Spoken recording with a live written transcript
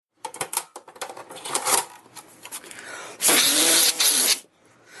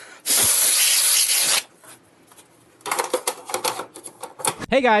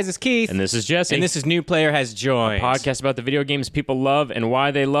Hey guys, it's Keith. And this is Jesse. And this is New Player Has Joined. A podcast about the video games people love and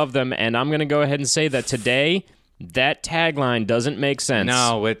why they love them. And I'm going to go ahead and say that today, that tagline doesn't make sense.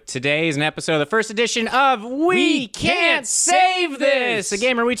 No, today is an episode of the first edition of We Can't Save This! A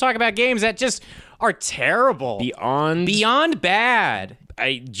game where we talk about games that just are terrible. Beyond bad.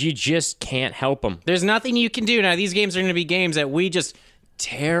 You just can't help them. There's nothing you can do. Now, these games are going to be games that we just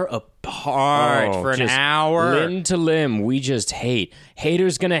tear apart for an hour. Limb to limb, we just hate.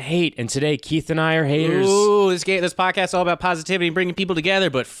 Haters gonna hate, and today Keith and I are haters. Ooh, this podcast is all about positivity and bringing people together,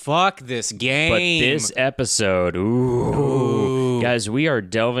 but fuck this game. But this episode, guys, we are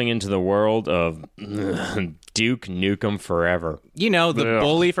delving into the world of Duke Nukem Forever. You know, the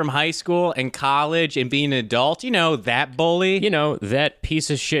bully from high school and college and being an adult. You know, that bully. You know, that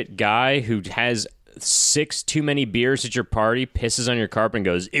piece of shit guy who has 6 too many beers at your party, pisses on your carpet and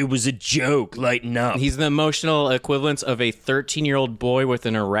goes, "It was a joke, lighten up." He's the emotional equivalence of a 13-year-old boy with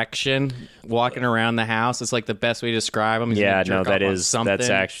an erection walking around the house. It's like the best way to describe him. He's that's absolutely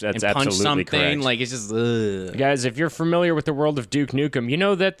something. Correct. Like, it's just, ugh. Guys, if you're familiar with the world of Duke Nukem, you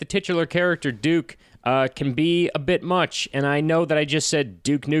know that the titular character Duke can be a bit much, and I know that I just said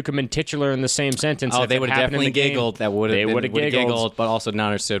Duke Nukem and titular in the same sentence. Oh, they would have definitely giggled. They would have giggled, but also not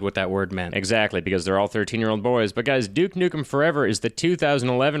understood what that word meant. Exactly, because they're all 13-year-old boys. But guys, Duke Nukem Forever is the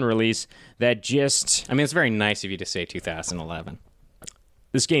 2011 release that just... I mean, it's very nice of you to say 2011.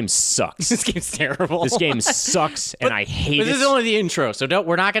 This game sucks. This game's terrible. This game sucks, and I hate it. This is only the intro, so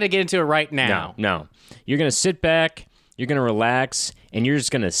we're not going to get into it right now. No. You're going to sit back, you're going to relax, and you're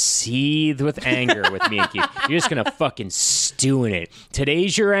just going to seethe with anger with me and Keith. You're just going to fucking stew in it.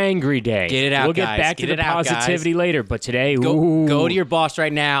 Today's your angry day. Get it out, We'll get guys. back to the positivity later, but today, go to your boss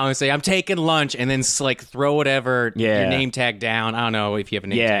right now and say, "I'm taking lunch," and then throw whatever your name tag down. I don't know if you have a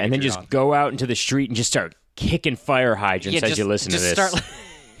name tag. Yeah, and then just go out into the street and just start kicking fire hydrants as you listen to this.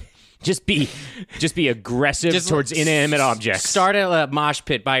 Just be aggressive towards inanimate objects. Start at a mosh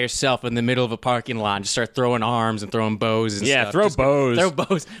pit by yourself in the middle of a parking lot and just start throwing arms and throwing bows and stuff. Throw bows.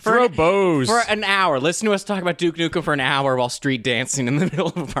 Throw bows. For an hour. Listen to us talk about Duke Nukem for an hour while street dancing in the middle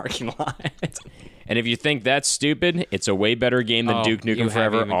of a parking lot. And if you think that's stupid, it's a way better game than Duke Nukem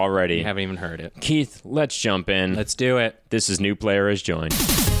Forever already. You haven't even heard it. Keith, let's jump in. Let's do it. This is New Player Has Joined.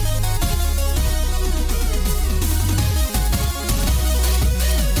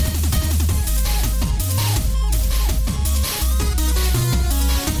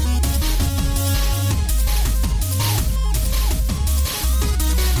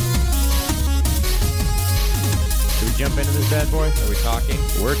 Jump into this bad boy? Are we talking?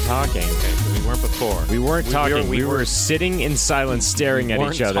 We're talking. Okay, we weren't before. We weren't talking. We were sitting in silence staring at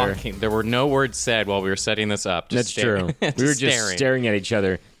each other. Talking. There were no words said while we were setting this up. That's true. We were just staring at each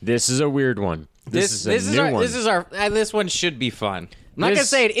other. This is a weird one. This is a new one. This one should be fun. I'm not going to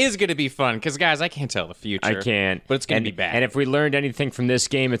say it is going to be fun, because, guys, I can't tell the future. I can't. But it's going to be bad. And if we learned anything from this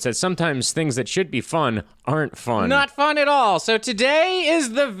game, it's that sometimes things that should be fun aren't fun. Not fun at all. So today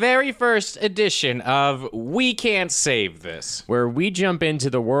is the very first edition of We Can't Save This, where we jump into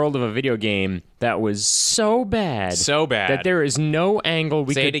the world of a video game that was so bad. So bad. That there is no angle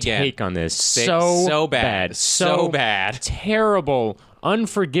we could take on this. So bad. So bad. Terrible.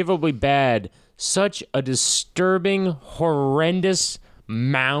 Unforgivably bad. Such a disturbing, horrendous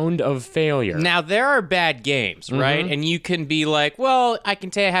mound of failure. Now, there are bad games, right? And you can be like, well, I can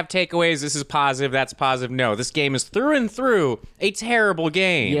have takeaways. This is positive. That's positive. No, this game is through and through a terrible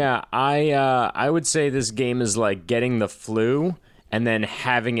game. Yeah, I would say this game is like getting the flu and then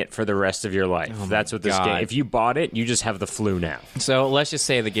having it for the rest of your life. That's what this game... If you bought it, you just have the flu now. So let's just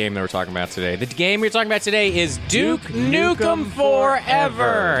say the game that we're talking about today. The game we're talking about today is Duke Nukem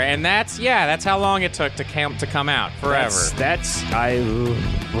Forever. And that's how long it took to come out. Forever.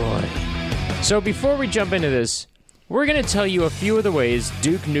 Boy. So before we jump into this, we're going to tell you a few of the ways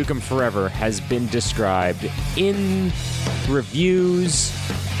Duke Nukem Forever has been described in reviews,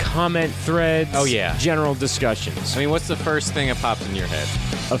 comment threads, general discussions. I mean, what's the first thing that pops in your head?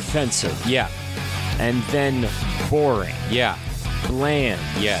 Offensive. Yeah. And then boring. Yeah. Bland.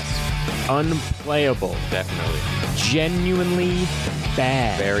 Yes. Unplayable. Definitely. Genuinely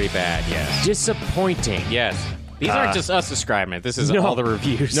bad. Very bad, yes. Disappointing. Yes. These aren't just us describing it. This is all the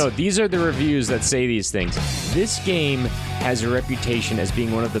reviews. No, these are the reviews that say these things. This game has a reputation as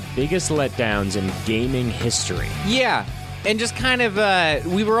being one of the biggest letdowns in gaming history. Yeah. And just kind of,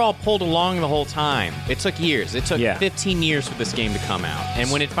 we were all pulled along the whole time. It took years. It took 15 years for this game to come out.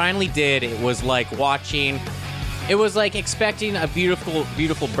 And when it finally did, it was like watching... It was like expecting a beautiful,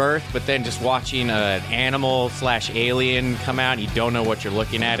 beautiful birth, but then just watching an animal/alien come out, and you don't know what you're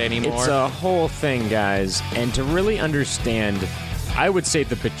looking at anymore. It's a whole thing, guys. And to really understand I would say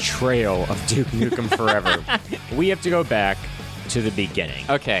the betrayal of Duke Nukem Forever. We have to go back to the beginning.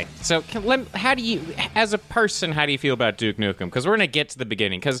 Okay, so how do you, as a person, how do you feel about Duke Nukem? Because we're going to get to the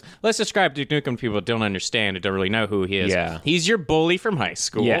beginning. Because let's describe Duke Nukem to people who don't understand, who don't really know who he is. Yeah. He's your bully from high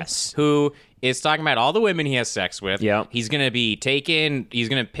school. Yes. Who is talking about all the women he has sex with. Yep. He's going to he's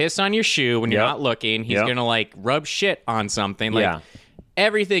going to piss on your shoe when you're not looking. He's going to, like, rub shit on something. Like,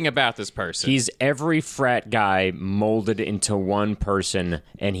 everything about this person. He's every frat guy molded into one person,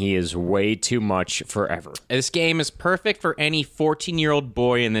 and he is way too much forever. This game is perfect for any 14-year-old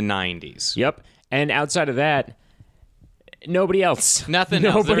boy in the 90s. Yep. And outside of that, nobody else. Nothing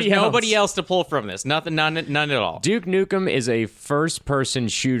else. There's nobody else to pull from this. Nothing, none at all. Duke Nukem is a first-person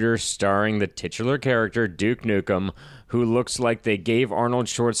shooter starring the titular character, Duke Nukem, who looks like they gave Arnold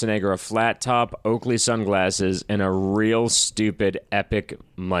Schwarzenegger a flat top, Oakley sunglasses, and a real stupid, epic,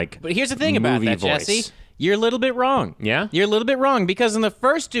 like, But here's the thing about that, voice. Jesse. You're a little bit wrong. Yeah? You're a little bit wrong, because in the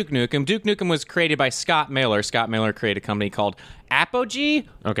first Duke Nukem was created by Scott Miller. Scott Miller created a company called Apogee.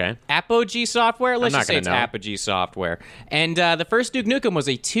 Okay. Apogee Software? Let's just say it's know. Apogee Software. And the first Duke Nukem was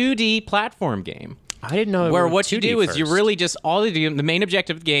a 2D platform game. I didn't know. Where what you do is you really just, all you do, the main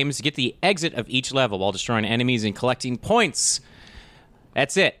objective of the game is to get the exit of each level while destroying enemies and collecting points.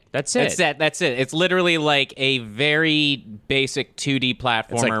 That's it. That's it. That's it. It's literally like a very basic 2D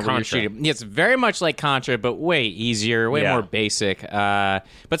platformer. It's like where Contra. you're shooting. It's very much like Contra, but way easier, way more basic. But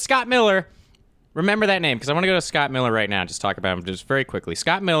Scott Miller, remember that name, because I want to go to Scott Miller right now. Just talk about him just very quickly.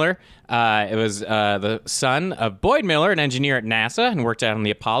 Scott Miller, it was the son of Boyd Miller, an engineer at NASA, and worked out on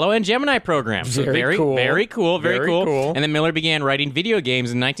the Apollo and Gemini programs. So Very cool. Very cool. Cool. And then Miller began writing video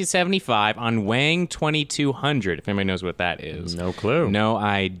games in 1975 on Wang 2200, if anybody knows what that is. No clue. No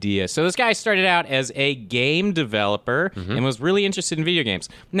idea. So this guy started out as a game developer and was really interested in video games.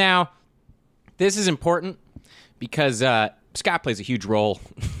 Now, this is important because Scott plays a huge role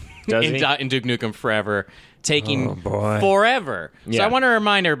in Duke Nukem Forever, taking forever. Yeah. So I want to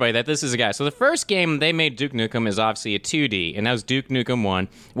remind everybody that this is a guy. So the first game they made Duke Nukem is obviously a 2D, and that was Duke Nukem 1,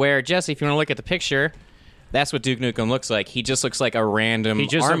 where, Jesse, if you want to look at the picture, that's what Duke Nukem looks like. He just looks like a random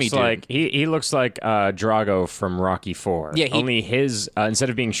army dude. Like, he looks like Drago from Rocky IV. Yeah, only his, instead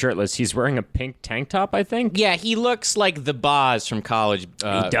of being shirtless, he's wearing a pink tank top, I think. Yeah, he looks like the Boz from college.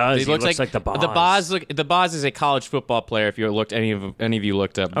 He does. He looks like the Boz. The Boz is a college football player. If you looked, any of you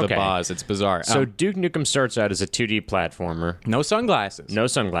looked up the Boz, it's bizarre. So Duke Nukem starts out as a 2D platformer. No sunglasses. No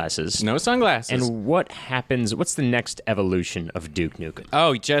sunglasses. No sunglasses. And what happens? What's the next evolution of Duke Nukem?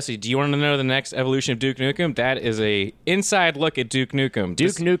 Oh, Jesse, do you want to know the next evolution of Duke Nukem? That is a inside look at Duke Nukem.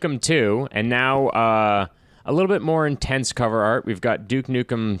 Duke Nukem 2, and now a little bit more intense cover art. We've got Duke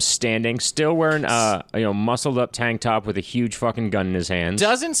Nukem standing, still wearing muscled up tank top with a huge fucking gun in his hands.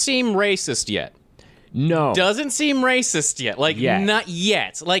 Doesn't seem racist yet. No. Doesn't seem racist yet. Like, yet. Not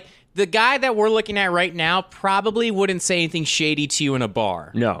yet. Like, the guy that we're looking at right now probably wouldn't say anything shady to you in a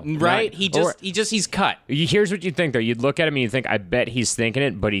bar. No. Right? He's cut. Here's what you'd think, though. You'd look at him and you'd think, I bet he's thinking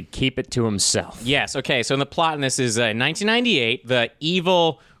it, but he'd keep it to himself. Yes, okay. So in the plot in this is 1998, the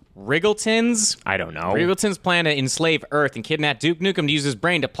evil Wriggletons. I don't know. Wriggletons plan to enslave Earth and kidnap Duke Nukem to use his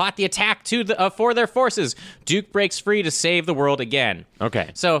brain to plot the attack for their forces. Duke breaks free to save the world again.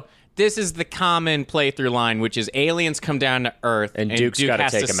 Okay. So this is the common playthrough line, which is aliens come down to Earth and Duke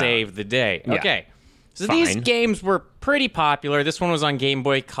has to save the day. Yeah. Okay. So Fine. These games were pretty popular. This one was on Game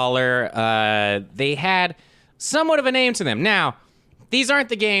Boy Color. They had somewhat of a name to them. Now, these aren't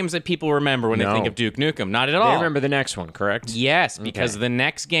the games that people remember when they think of Duke Nukem. Not at all. They remember the next one, correct? Yes, because the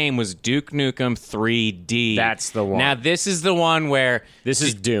next game was Duke Nukem 3D. That's the one. Now, this is the one where... This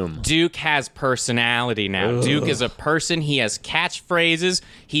is Doom. Duke has personality now. Ugh. Duke is a person. He has catchphrases.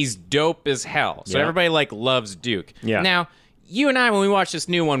 He's dope as hell. So everybody, loves Duke. Yeah. Now, you and I, when we watch this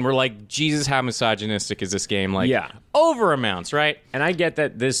new one, we're like, Jesus, how misogynistic is this game? Over amounts, right? And I get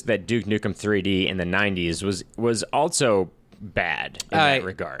that that Duke Nukem 3D in the 90s was also bad in that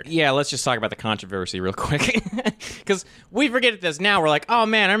regard. Yeah, let's just talk about the controversy real quick. Because we forget this now. We're like, oh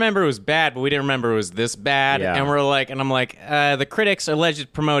man, I remember it was bad, but we didn't remember it was this bad. Yeah. And I'm like, the critics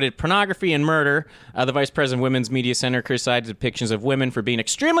alleged promoted pornography and murder. The vice president of Women's Media Center criticized depictions of women for being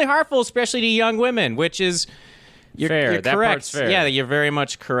extremely harmful, especially to young women, which is... You're that correct. Part's fair. Yeah, you're very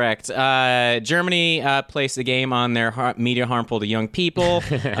much correct. Germany placed the game on their media harmful to young people,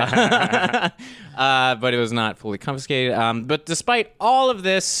 but it was not fully confiscated. But despite all of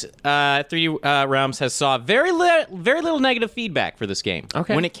this, 3D Realms has saw very little negative feedback for this game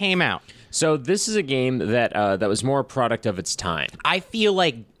when it came out. So this is a game that that was more a product of its time. I feel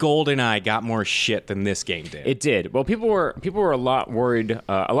like GoldenEye got more shit than this game did. It did. Well, people were a lot more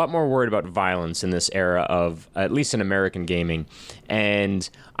worried about violence in this era of at least in American gaming, and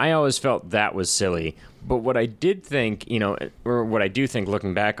I always felt that was silly. But what I did think, or what I do think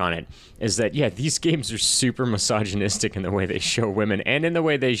looking back on it, is that, these games are super misogynistic in the way they show women and in the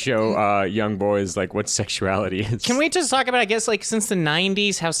way they show young boys, like, what sexuality is. Can we just talk about, I guess, like, since the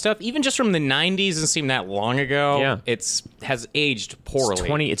 90s, how stuff, even just from the 90s, doesn't seem that long ago, has aged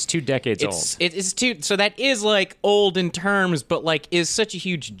poorly. It's 2 decades old. So that is, like, old in terms, but, like, is such a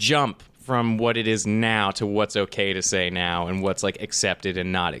huge jump from what it is now to what's okay to say now and what's like accepted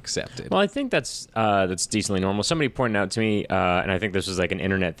and not accepted. Well, I think that's decently normal. Somebody pointed out to me, and I think this was like an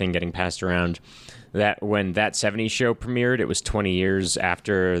internet thing getting passed around, that when That 70s Show premiered, it was 20 years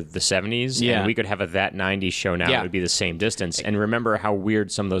after the 70s, and we could have a That 90s Show now. It would be the same distance. And remember how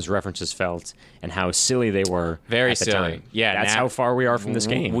weird some of those references felt and how silly they were very at the silly. time. Yeah, that's how far we are from this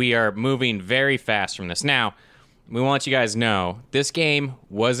game. We are moving very fast from this. Now, we want you guys to know, this game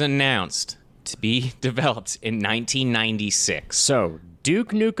was announced to be developed in 1996. So,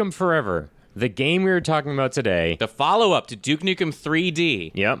 Duke Nukem Forever, the game we were talking about today. The follow-up to Duke Nukem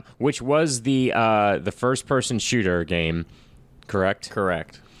 3D. Yep, which was the first-person shooter game, correct?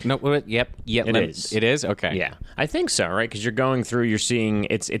 Correct. No, yep. It is. It is? Okay. Yeah. I think so, right? Because you're going through, you're seeing,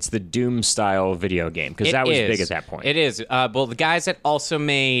 it's the Doom-style video game, because that was big at that point. It is. Well, the guys that also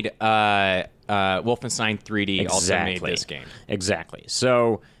made Wolfenstein 3D also made this game. Exactly.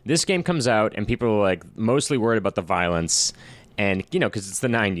 So this game comes out, and people are like mostly worried about the violence, and because it's the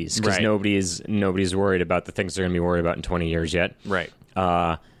 90s, because nobody's worried about the things they're going to be worried about in 20 years yet. Right.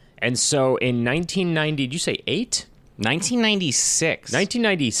 And so in 1990, did you say 8? 1996.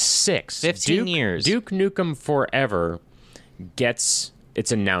 1996. 15 years. Duke Nukem Forever gets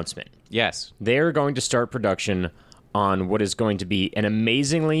its announcement. Yes. They're going to start production on what is going to be an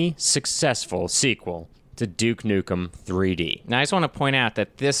amazingly successful sequel to Duke Nukem 3D. Now, I just want to point out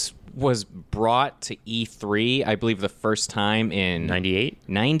that this was brought to E3, I believe, the first time in 98.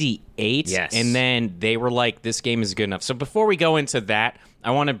 98. Yes. And then they were like, this game is good enough. So before we go into that,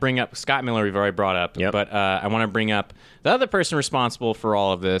 I want to bring up Scott Miller, we've already brought up, but I want to bring up the other person responsible for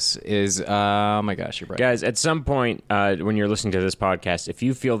all of this is, oh my gosh, you're right. Guys, at some point when you're listening to this podcast, if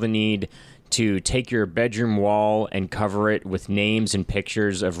you feel the need to take your bedroom wall and cover it with names and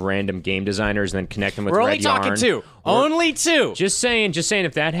pictures of random game designers and then connect them with red yarn. We're only talking 2. Only 2. Just saying,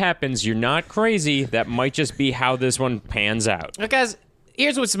 if that happens, you're not crazy. That might just be how this one pans out. Because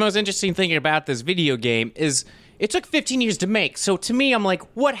here's what's the most interesting thing about this video game is it took 15 years to make. So to me, I'm like,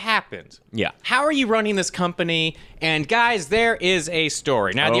 what happened? Yeah. How are you running this company? And guys, there is a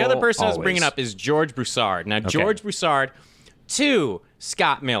story. Now, the other person I was bringing up is George Broussard. Now, George Broussard to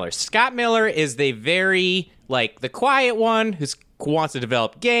Scott Miller. Scott Miller is the very, the quiet one who wants to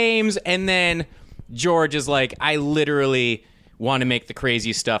develop games. And then George is like, I literally want to make the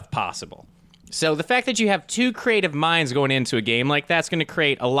craziest stuff possible. So the fact that you have 2 creative minds going into a game like that's going to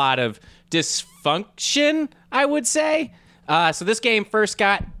create a lot of dysfunction, I would say. So this game first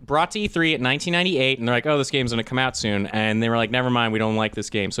got brought to E3 in 1998, and they're like, oh, this game's going to come out soon. And they were like, never mind, we don't like this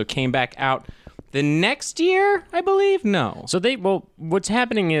game. So it came back out the next year, I believe? No. So what's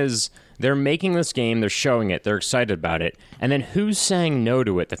happening is they're making this game, they're showing it, they're excited about it, and then who's saying no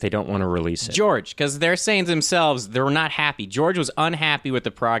to it that they don't want to release it? George, because they're saying to themselves they're not happy. George was unhappy with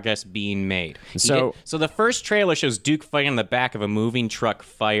the progress being made. So the first trailer shows Duke fighting on the back of a moving truck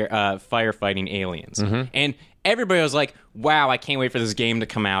firefighting aliens. Mm-hmm. And everybody was like, wow, I can't wait for this game to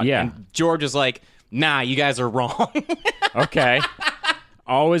come out. Yeah. And George was like, nah, you guys are wrong. Okay.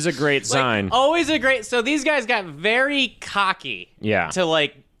 Always a great sign. So these guys got very cocky. Yeah.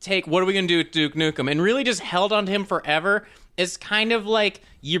 To take, what are we going to do with Duke Nukem? And really just held on to him forever. It's kind of like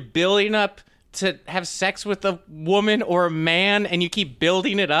you're building up to have sex with a woman or a man, and you keep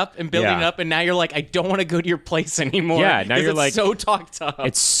building it up and building it up, and now you're like, I don't want to go to your place anymore. Yeah, now you're like, so talked up.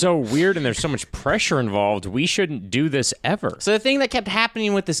 It's so weird, and there's so much pressure involved. We shouldn't do this ever. So the thing that kept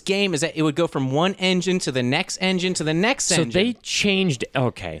happening with this game is that it would go from one engine to the next engine to the next engine. So they changed.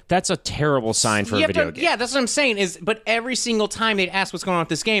 Okay, that's a terrible sign for a video game. Yeah, that's what I'm saying. But every single time they'd ask what's going on with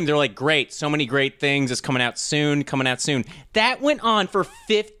this game, they're like, great, so many great things. It's coming out soon. That went on for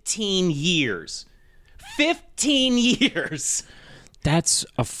 15 years. 15 years. That's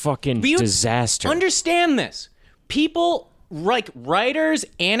a fucking disaster. Understand this. People, like writers,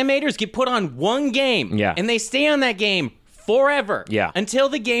 animators, get put on one game. Yeah. And they stay on that game forever. Yeah. Until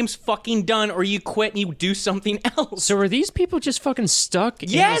the game's fucking done or you quit and you do something else. So are these people just fucking stuck in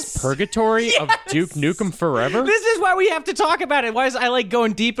this purgatory of Duke Nukem Forever? This is why we have to talk about it. Why is I like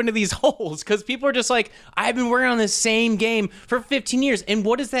going deep into these holes? Because people are just like, I've been working on the same game for 15 years. And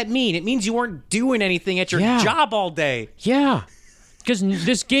what does that mean? It means you weren't doing anything at your job all day. Yeah. Because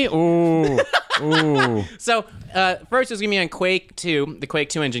this game... Ooh. So, first it was going to be on Quake 2, the Quake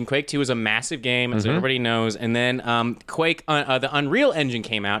 2 engine. Quake 2 was a massive game, as everybody knows. And then Quake, the Unreal Engine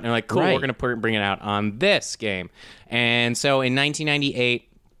came out. And they're like, cool, we're going to bring it out on this game. And so in 1998...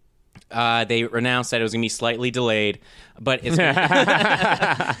 they announced that it was going to be slightly delayed, but it's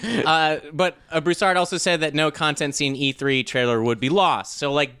but Broussard also said that no content seen E3 trailer would be lost.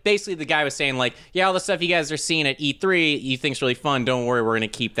 So, like, basically the guy was saying, like, yeah, all the stuff you guys are seeing at E3 you think's really fun. Don't worry, we're going to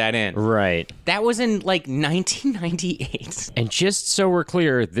keep that in. Right. That was in, like, 1998. And just so we're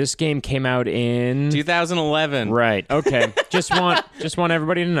clear, this game came out in... 2011. Right. Okay. Just want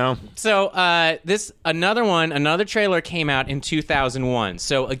everybody to know. So, another trailer came out in 2001.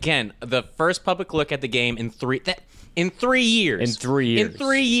 So, again, the first public look at the game in 3 years.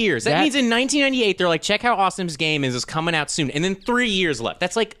 That means in 1998, they're like, check how awesome this game is. It's coming out soon. And then 3 years left.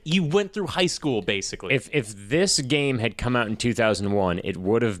 That's like you went through high school, basically. If this game had come out in 2001, it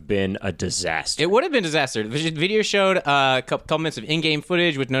would have been a disaster. It would have been a disaster. The video showed a couple minutes of in-game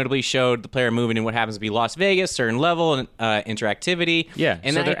footage, which notably showed the player moving in what happens to be Las Vegas, certain level, and interactivity. Yeah,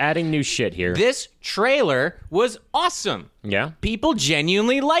 and so they're adding new shit here. This trailer was awesome. Yeah. People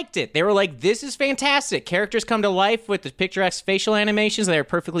genuinely liked it. They were like, this is fantastic. Characters come to life with the picturesque facial animations. They are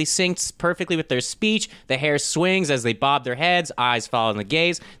perfectly synced perfectly with their speech. The hair swings as they bob their heads. Eyes follow the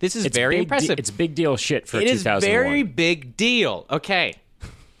gaze. This is very impressive. It's big deal shit for 2001. It is very big deal. Okay.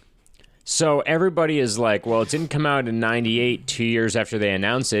 So everybody is like, well, it didn't come out in 98, 2 years after they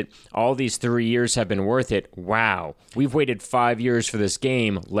announced it. All these 3 years have been worth it. Wow. We've waited 5 years for this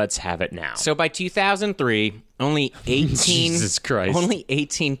game. Let's have it now. So by 2003, only 18 Jesus Christ. Only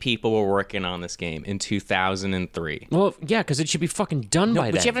 18 people were working on this game in 2003. Well, yeah, because it should be fucking done by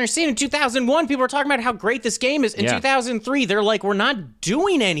then. But you have to understand, in 2001, people were talking about how great this game is. In 2003, they're like, we're not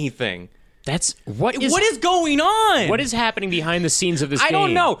doing anything. What is going on? What is happening behind the scenes of this game? I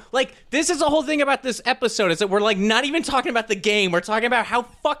don't know. Like, this is the whole thing about this episode, is that we're, like, not even talking about the game. We're talking about how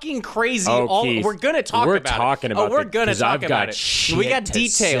fucking crazy we're going to talk about it. We're talking about it. We're going to talk about it. We got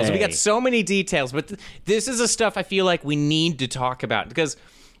details. Say. We got so many details. But this is the stuff I feel like we need to talk about. Because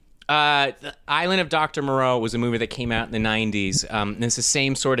The Island of Dr. Moreau was a movie that came out in the 90s. And it's the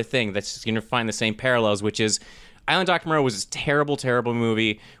same sort of thing. That's going to find the same parallels, which is... Island of Dr. Moreau was this terrible, terrible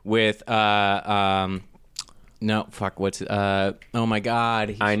movie with, oh my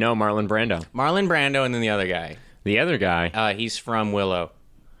God. I know, Marlon Brando. Marlon Brando and then the other guy. The other guy? He's from Willow.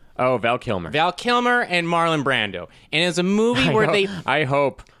 Oh, Val Kilmer. Val Kilmer and Marlon Brando. And it's a movie where I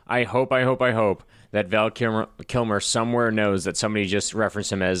hope that Val Kilmer somewhere knows that somebody just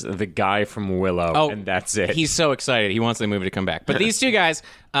referenced him as the guy from Willow, and that's it. He's so excited. He wants the movie to come back. But these two guys,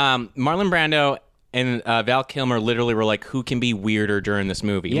 Marlon Brando... And Val Kilmer literally were like, who can be weirder during this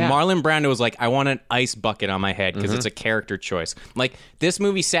movie? Yeah. Marlon Brando was like, I want an ice bucket on my head because it's a character choice. Like, this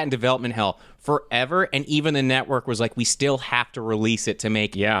movie sat in development hell forever, and even the network was like, we still have to release it to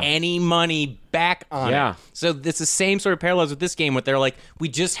make any money back on it. So it's the same sort of parallels with this game, where they're like, we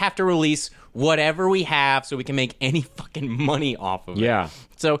just have to release whatever we have so we can make any fucking money off of it. Yeah.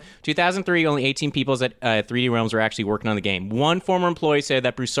 So 2003, only 18 people at 3D Realms were actually working on the game. One former employee said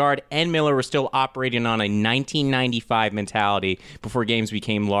that Broussard and Miller were still operating on a 1995 mentality before games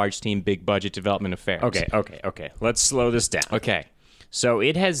became large team, big budget development affairs. Okay. Let's slow this down. Okay. So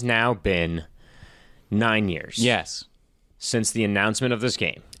it has now been 9 years. Yes. Since the announcement of this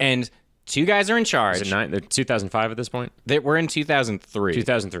game. And... two guys are in charge. Is it 2005 at this point? We're in 2003.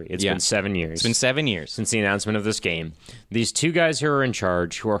 2003. It's been 7 years. It's been 7 years. Since the announcement of this game. These two guys who are in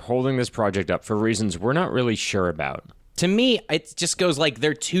charge, who are holding this project up for reasons we're not really sure about. To me, it just goes like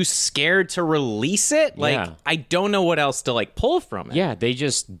they're too scared to release it. Like, I don't know what else to, like, pull from it. Yeah, they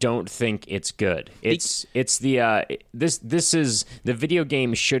just don't think it's good. This is the video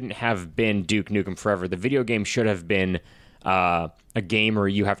game shouldn't have been Duke Nukem Forever. The video game should have been a game where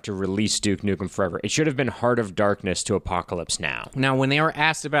you have to release Duke Nukem Forever. It should have been Heart of Darkness to Apocalypse Now. Now, when they were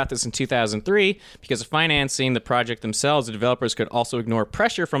asked about this in 2003, because of financing the project themselves, the developers could also ignore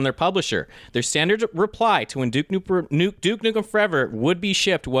pressure from their publisher. Their standard reply to when Duke Nukem Forever would be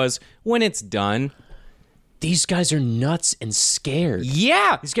shipped was, when it's done. These guys are nuts and scared.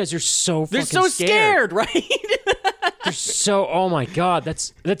 Yeah. These guys are so fucking scared. They're so scared, right? They're so, oh my God,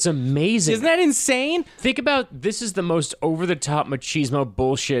 that's amazing. Isn't that insane? Think about, this is the most over-the-top machismo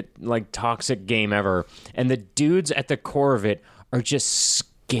bullshit, like, toxic game ever. And the dudes at the core of it are just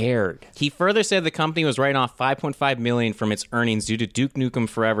scared. He further said the company was writing off $5.5 million from its earnings due to Duke Nukem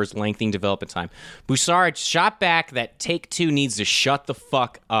Forever's lengthening development time. Broussard shot back that Take-Two needs to shut the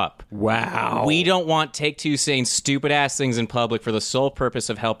fuck up. Wow. We don't want Take-Two saying stupid-ass things in public for the sole purpose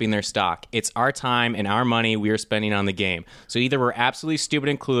of helping their stock. It's our time and our money we are spending on the game. So either we're absolutely stupid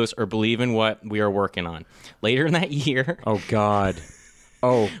and clueless or believe in what we are working on. Later in that year... Oh, God.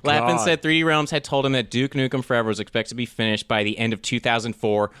 Oh, Lappin said 3D Realms had told him that Duke Nukem Forever was expected to be finished by the end of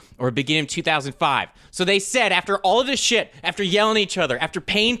 2004 or beginning of 2005. So they said after all of this shit, after yelling at each other, after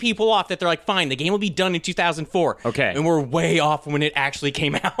paying people off, that they're like, fine, the game will be done in 2004. Okay. And we're way off when it actually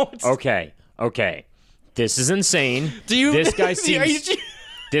came out. Okay. This is insane. This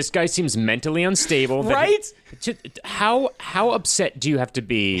guy seems mentally unstable. Right? How upset do you have to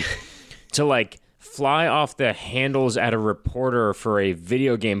be to, like, fly off the handles at a reporter for a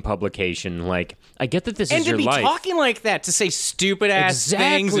video game publication? Like, I get that this is your life. And to be talking like that, to say stupid-ass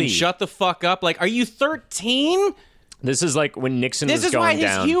things and shut the fuck up. Like, are you 13? This is like when Nixon was going down. This is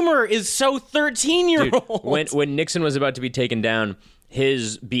why his humor is so 13-year-old. When Nixon was about to be taken down,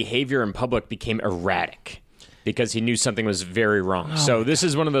 his behavior in public became erratic because he knew something was very wrong. So this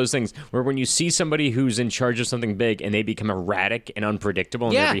is one of those things where when you see somebody who's in charge of something big and they become erratic and unpredictable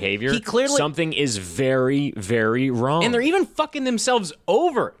in their behavior, something is very, very wrong. And they're even fucking themselves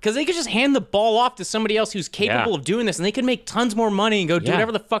over because they could just hand the ball off to somebody else who's capable of doing this and they could make tons more money and go do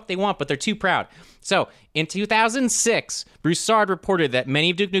whatever the fuck they want, but they're too proud. So, in 2006, Broussard reported that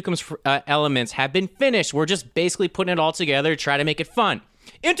many of Duke Nukem's elements have been finished. We're just basically putting it all together to try to make it fun.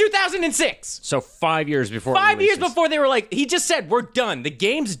 In 2006. So 5 years before. 5 years before they were like, he just said, we're done. The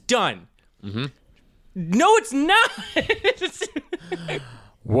game's done. Mm-hmm. No, it's not.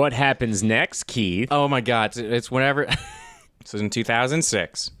 What happens next, Keith? Oh my God. It's whenever. So in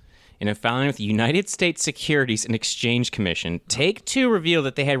 2006, in a filing with the United States Securities and Exchange Commission, Take-Two revealed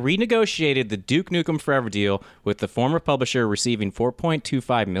that they had renegotiated the Duke Nukem Forever deal with the former publisher, receiving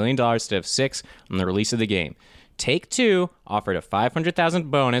 $4.25 million instead of $6 million on the release of the game. Take-Two offered a $500,000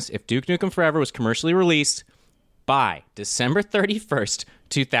 bonus if Duke Nukem Forever was commercially released by December 31st,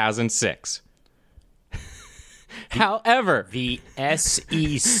 2006. However, the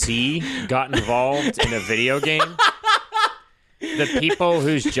SEC got involved in a video game. The people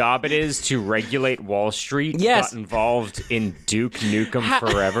whose job it is to regulate Wall Street got involved in Duke Nukem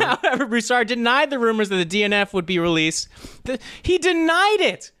Forever. However, Broussard denied the rumors that the DNF would be released. He denied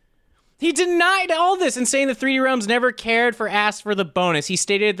it. He denied all this and saying that 3D Realms never cared for asked for the bonus. He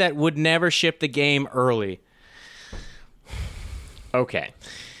stated that would never ship the game early. Okay.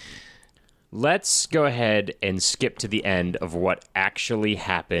 Let's go ahead and skip to the end of what actually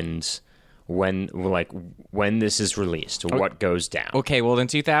happens when this is released, what goes down. Okay, well, in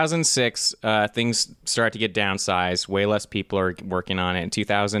 2006, things start to get downsized. Way less people are working on it. In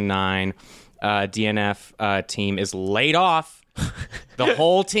 2009, DNF team is laid off. The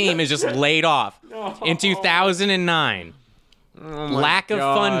whole team is just laid off. In 2009, lack of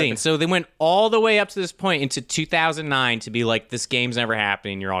funding. So they went all the way up to this point into 2009 to be like, this game's never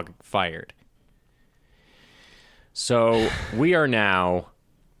happening. You're all fired. So we are now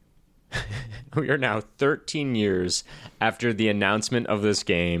 13 years after the announcement of this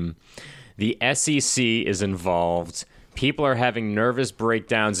game. The SEC is involved. People are having nervous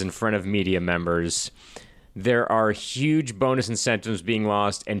breakdowns in front of media members. There are huge bonus incentives being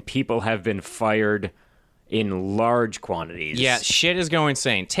lost, and people have been fired in large quantities. Yeah, shit is going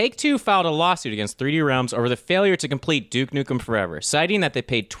insane. Take-Two filed a lawsuit against 3D Realms over the failure to complete Duke Nukem Forever, citing that they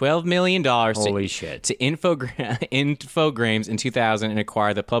paid $12 million to Infogrames in 2000 and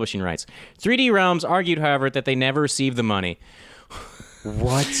acquired the publishing rights. 3D Realms argued, however, that they never received the money.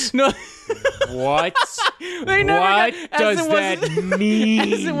 What? No. What? What does that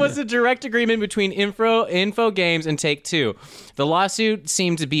mean? As it was a direct agreement between Infogames and Take-Two. The lawsuit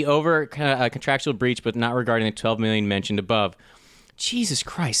seemed to be over a contractual breach, but not regarding the $12 million mentioned above. Jesus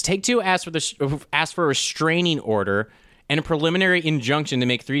Christ! Take-Two asked for a restraining order and a preliminary injunction to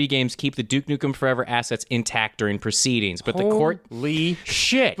make 3D Games keep the Duke Nukem Forever assets intact during proceedings. But Holy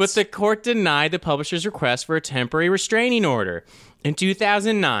shit! But the court denied the publisher's request for a temporary restraining order. In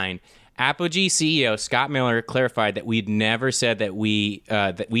 2009, Apogee CEO Scott Miller clarified that we'd never said that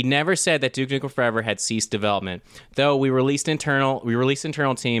Duke Nukem Forever had ceased development. Though we released internal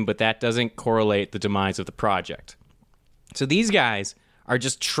team, but that doesn't correlate the demise of the project. So these guys are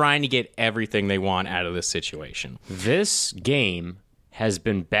just trying to get everything they want out of this situation. This game has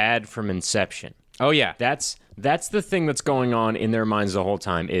been bad from inception. Oh yeah, that's That's the thing that's going on in their minds the whole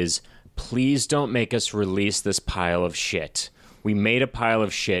time is, please don't make us release this pile of shit. We made a pile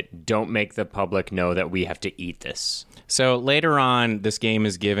of shit. Don't make the public know that we have to eat this. So later on, this game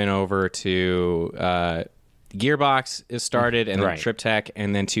is given over to Gearbox is started, and then TripTech,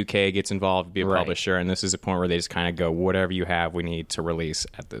 and then 2K gets involved to be a publisher, and this is a point where they just kind of go, whatever you have, we need to release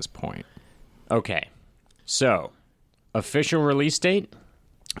at this point. Okay. So, official release date?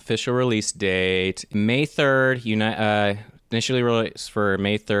 Official release date, May 3rd, initially released for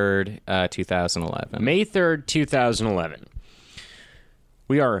May 3rd, 2011. May 3rd, 2011.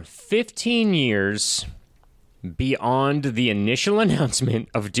 We are 15 years beyond the initial announcement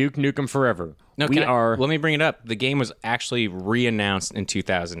of Duke Nukem Forever. No, let me bring it up. The game was actually re-announced in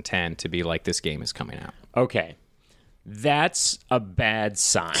 2010 to be like, this game is coming out. Okay. That's a bad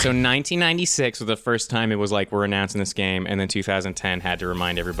sign. So 1996 was the first time it was like, we're announcing this game, and then 2010 had to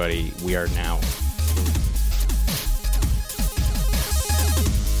remind everybody, we are now...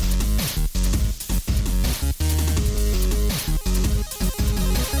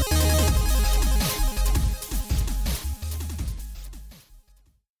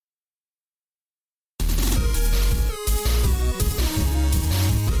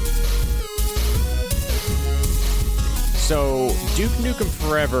 So, Duke Nukem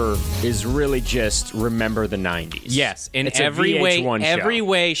Forever is really just Remember the 90s. Yes, in every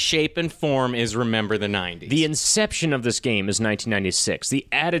way, shape, and form is Remember the 90s. The inception of this game is 1996. The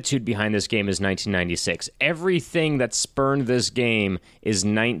attitude behind this game is 1996. Everything that spurned this game is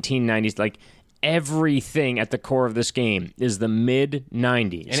 1990s. Like, everything at the core of this game is the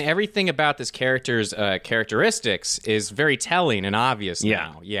mid-90s. And everything about this character's characteristics is very telling and obvious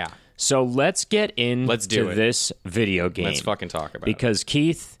now. Yeah. So let's get into this video game. Let's fucking talk about it. Because,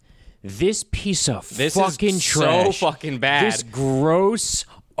 Keith, this piece of this fucking is trash. So fucking bad. This gross,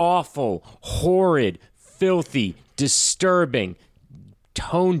 awful, horrid, filthy, disturbing,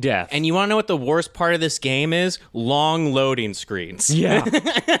 tone deaf. And you want to know what the worst part of this game is? Long loading screens. Yeah.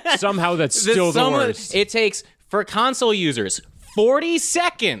 Somehow that's still the worst. It takes, for console users, 40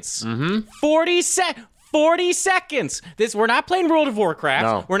 seconds. Mm-hmm. 40 seconds. We're not playing World of Warcraft.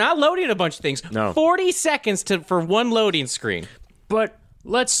 No. We're not loading a bunch of things. No. 40 seconds for one loading screen. But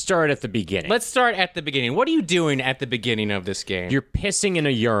let's start at the beginning. What are you doing at the beginning of this game? You're pissing in a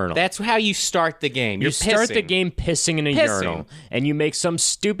urinal. That's how you start the game. You start the game pissing in a urinal, and you make some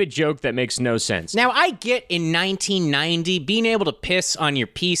stupid joke that makes no sense. Now, I get in 1990, being able to piss on your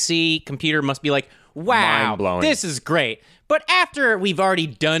PC computer must be like, wow, mind-blowing. This is great. But after we've already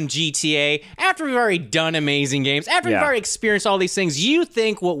done GTA, after we've already done amazing games, after we've already experienced all these things, you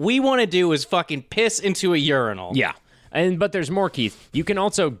think what we want to do is fucking piss into a urinal. Yeah. But there's more, Keith. You can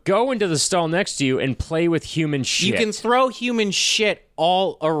also go into the stall next to you and play with human shit. You can throw human shit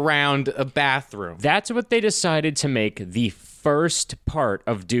all around a bathroom. That's what they decided to make the first part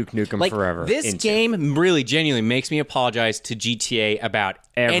of Duke Nukem Forever. This game really genuinely makes me apologize to GTA about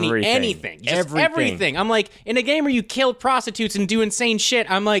anything. Just everything. I'm like, in a game where you kill prostitutes and do insane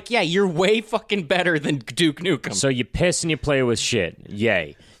shit, I'm like, yeah, you're way fucking better than Duke Nukem. So you piss and you play with shit.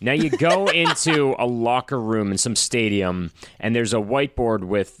 Yay. Now you go into a locker room in some stadium, and there's a whiteboard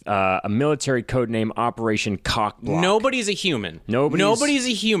with a military code name, Operation Cockblock. Nobody's a human. Nobody's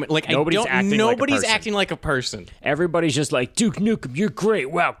a human. Like nobody's acting like a person. Everybody's just like, Duke Nukem, you're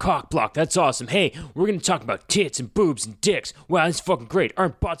great. Wow, Cockblock, that's awesome. Hey, we're gonna talk about tits and boobs and dicks. Wow, that's fucking great.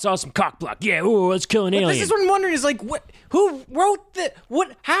 Aren't butts awesome? Cockblock. Yeah. Ooh, let's kill an alien. This is what I'm wondering. Is like, what? Who wrote the?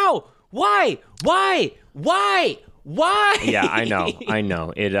 What? How? Why? Yeah, I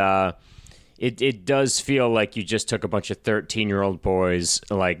know. It does feel like you just took a bunch of 13-year-old boys,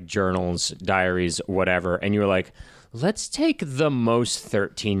 like journals, diaries, whatever, and you were like, let's take the most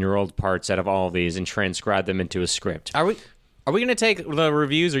 13-year-old parts out of all of these and transcribe them into a script. Are we going to take the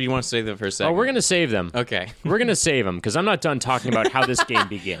reviews, or you want to save them for a second? Oh, we're going to save them. Okay. We're going to save them, because I'm not done talking about how this game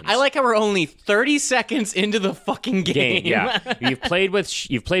begins. I like how we're only 30 seconds into the fucking game. Yeah. You've played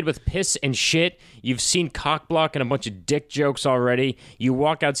with piss and shit. You've seen Cockblock and a bunch of dick jokes already. You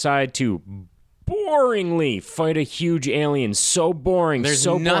walk outside to boringly fight a huge alien. So boring. There's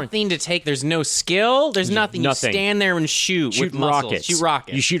nothing to take. There's no skill. There's nothing. You stand there and shoot with rockets. Shoot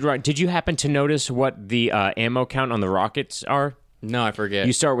rockets. You shoot rockets. Did you happen to notice what the ammo count on the rockets are? No, I forget.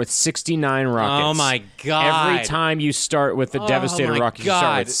 You start with 69 rockets. Oh my god. Every time you start with the Devastator rockets, you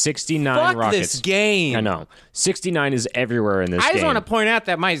start with 69 rockets. Fuck this game. I know. 69 is everywhere in this game. I just want to point out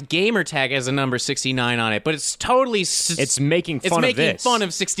that my gamer tag has a number 69 on it, but it's totally... It's making fun of this. It's making fun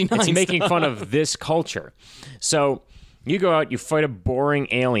of 69 It's making fun of this culture. So you go out, you fight a boring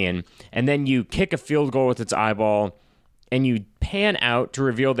alien, and then you kick a field goal with its eyeball, and you pan out to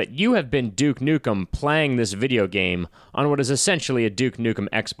reveal that you have been Duke Nukem playing this video game on what is essentially a Duke Nukem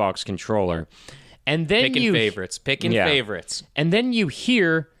Xbox controller. And then picking favorites. And then you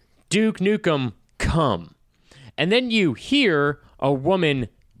hear Duke Nukem come. And then you hear a woman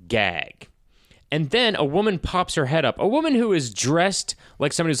gag. And then a woman pops her head up. A woman who is dressed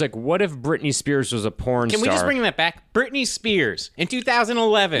like somebody who's like, what if Britney Spears was a porn star? Can we just bring that back? Britney Spears in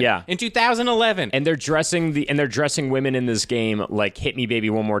 2011. Yeah. In 2011. And they're dressing women in this game like Hit Me Baby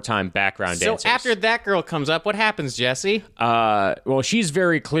One More Time background dancers. So after that girl comes up, what happens, Jesse? Well, she's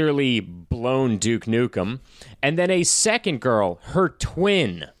very clearly blown Duke Nukem. And then a second girl, her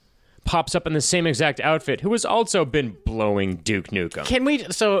twin, pops up in the same exact outfit, who has also been blowing Duke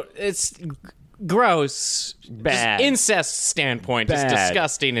Nukem. So it's gross, bad, just incest standpoint, bad. Just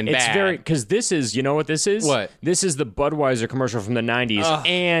disgusting and it's bad. Very because this is, you know what this is? What? This is the Budweiser commercial from the 90s.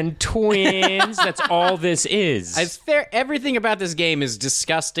 And twins. That's all this is. It's fair. Everything about this game is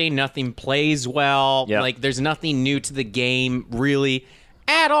disgusting. Nothing plays well. Yep. Like there's nothing new to the game really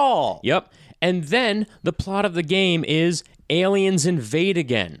at all. Yep. And then the plot of the game is aliens invade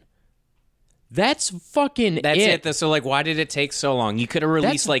again. That's it. So, like, why did it take so long? You could have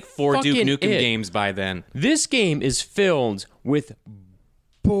released, like, 4 Duke Nukem games by then. This game is filled with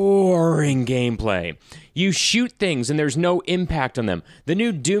boring gameplay. You shoot things, and there's no impact on them. The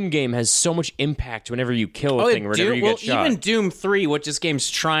new Doom game has so much impact whenever you kill a thing or whenever you get shot. Even Doom 3, what this game's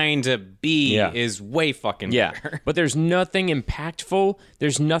trying to be, is way fucking better. But there's nothing impactful.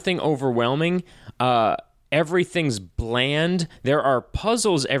 There's nothing overwhelming. Everything's bland. There are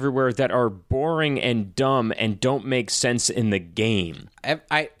puzzles everywhere that are boring and dumb and don't make sense in the game.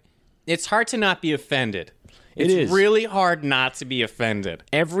 It's hard to not be offended. It's really hard not to be offended.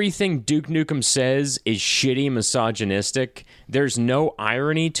 Everything Duke Nukem says is shitty, misogynistic. There's no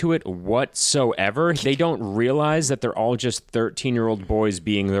irony to it whatsoever. They don't realize that they're all just 13-year-old boys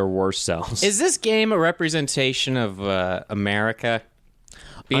being their worst selves. Is this game a representation of America?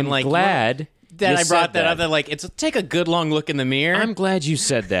 I'm glad that I brought that up. That like, take a good long look in the mirror. I'm glad you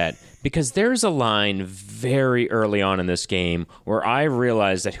said that, because there's a line very early on in this game where I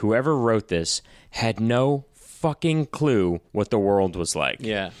realized that whoever wrote this had no fucking clue what the world was like.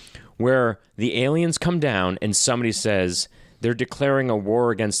 Yeah. Where the aliens come down and somebody says they're declaring a war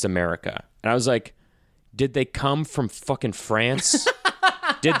against America. And I was like, did they come from fucking France?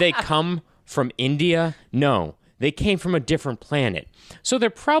 Did they come from India? No. They came from a different planet. So they're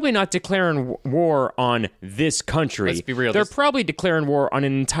probably not declaring war on this country. Let's be real. They're probably declaring war on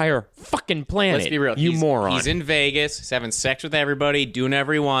an entire fucking planet. Let's be real. You moron. He's in Vegas. He's having sex with everybody, doing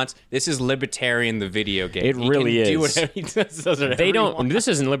whatever he wants. This is Libertarian, the video game. It really is. He can do whatever he does they don't. This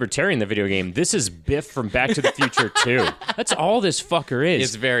isn't Libertarian, the video game. This is Biff from Back to the Future 2. That's all this fucker is.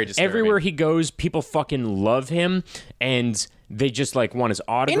 It's very disturbing. Everywhere he goes, people fucking love him, and they just like want his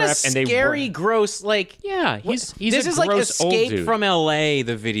autograph. In a scary, gross, like he's this a is gross like Escape old dude. from L.A.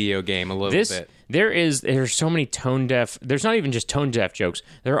 the video game a little bit. There's so many tone deaf. There's not even just tone deaf jokes.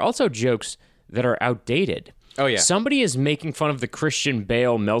 There are also jokes that are outdated. Oh yeah, somebody is making fun of the Christian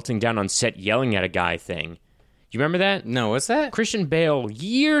Bale melting down on set yelling at a guy thing. You remember that? No, what's that? Christian Bale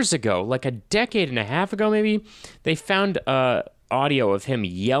years ago, like a decade and a half ago, maybe they found audio of him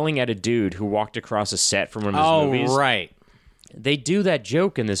yelling at a dude who walked across a set from one of his movies. Oh right. They do that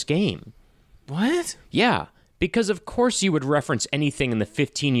joke in this game. What? Yeah, because of course you would reference anything in the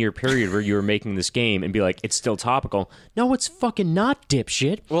 15-year period where you were making this game and be like, it's still topical. No, it's fucking not,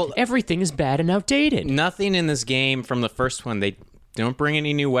 dipshit. Well, everything is bad and outdated. Nothing in this game from the first one, they don't bring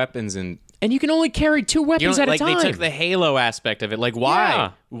any new weapons in. And you can only carry 2 weapons at a time. They took the Halo aspect of it. Like, why?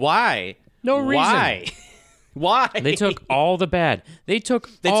 Yeah. Why? No reason. Why? Why? They took all the bad. They took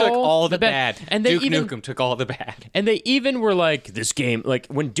all the bad. And Duke Nukem took all the bad. And they even were like, this game, like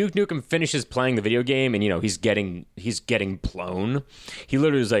when Duke Nukem finishes playing the video game and, you know, he's getting blown, he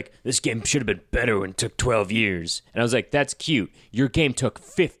literally was like, this game should have been better when it took 12 years. And I was like, that's cute. Your game took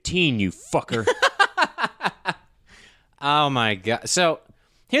 15, you fucker. Oh my God. So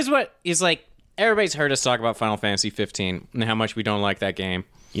here's what is like, everybody's heard us talk about Final Fantasy 15 and how much we don't like that game.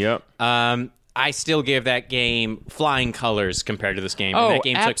 Yep. I still give that game flying colors compared to this game. And that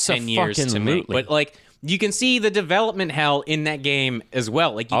game took 10 years to make. But, like, you can see the development hell in that game as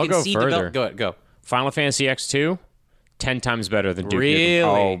well. Like, you can see further. Go. Final Fantasy X2, 10 times better than Duke Really? Nukem.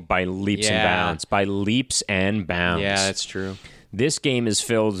 Oh, by leaps and bounds. By leaps and bounds. Yeah, that's true. This game is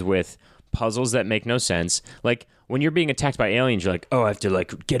filled with puzzles that make no sense. Like, when you're being attacked by aliens, you're like, oh, I have to,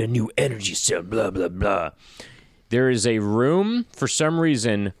 like, get a new energy cell, blah, blah, blah. There is a room, for some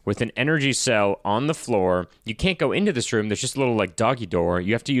reason, with an energy cell on the floor. You can't go into this room. There's just a little, like, doggy door.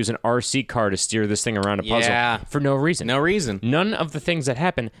 You have to use an RC car to steer this thing around a puzzle for no reason. No reason. None of the things that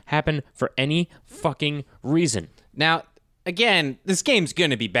happen for any fucking reason. Now, again, this game's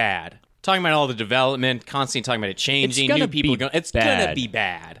going to be bad. Talking about all the development, constantly talking about it changing, new people going. It's going to be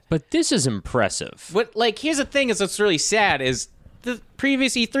bad. But this is impressive. But, like, here's the thing is what's really sad is the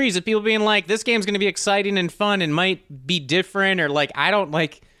previous E3s of people being like, this game's going to be exciting and fun and might be different, or, like, I don't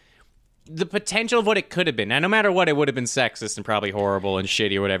like the potential of what it could have been. Now, no matter what, it would have been sexist and probably horrible and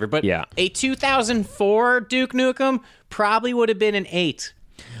shitty or whatever. But a 2004 Duke Nukem probably would have been an 8.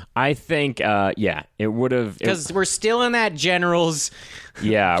 I think, it would have... Because we're still in that Generals...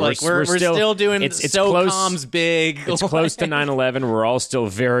 Yeah, like we're still doing it's SOCOM's big. It's close to 9/11. We're all still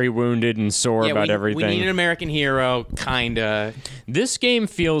very wounded and sore about everything. We need an American hero, kinda. This game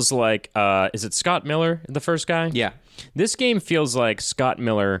feels like, is it Scott Miller, the first guy? Yeah. This game feels like Scott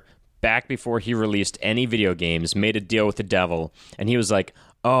Miller, back before he released any video games, made a deal with the devil, and he was like,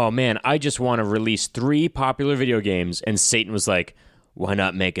 oh man, I just want to release 3 popular video games, and Satan was like, why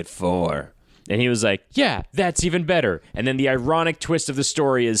not make it 4? And he was like, yeah, that's even better. And then the ironic twist of the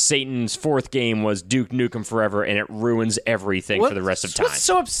story is Satan's 4th game was Duke Nukem Forever, and it ruins everything for the rest of time. What's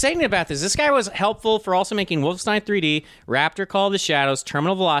so upsetting about this? This guy was helpful for also making Wolfenstein 3D, Raptor Call of the Shadows,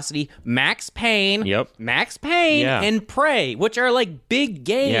 Terminal Velocity, Max Payne, and Prey, which are like big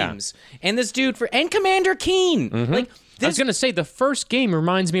games. Yeah. And this dude and Commander Keen. Mm-hmm. I was going to say, the first game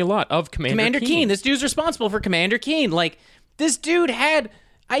reminds me a lot of Commander Keen. This dude's responsible for Commander Keen. Like, this dude had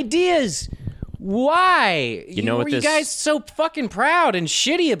ideas. Why? You know what you guys so fucking proud and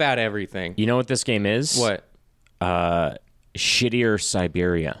shitty about everything? You know what this game is? What? Shittier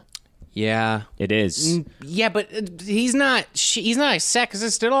Siberia. Yeah, it is. Yeah, but he's not a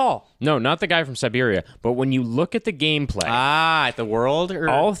sexist at all. No, not the guy from Siberia. But when you look at the gameplay, at the world,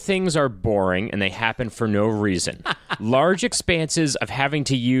 all things are boring and they happen for no reason. Large expanses of having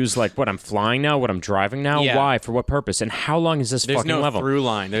to use like what I'm flying now, what I'm driving now. Yeah. Why? For what purpose? And how long is this fucking level? There's no through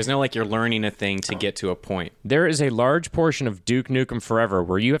line. There's no like you're learning a thing to get to a point. There is a large portion of Duke Nukem Forever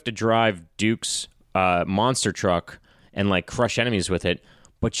where you have to drive Duke's monster truck and like crush enemies with it.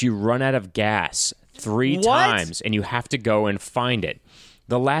 But you run out of gas 3 times, and you have to go and find it.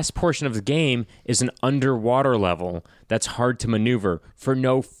 The last portion of the game is an underwater level that's hard to maneuver for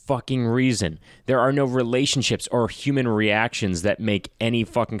no fucking reason. There are no relationships or human reactions that make any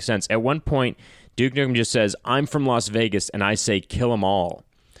fucking sense. At one point, Duke Nukem just says, I'm from Las Vegas, and I say, kill them all.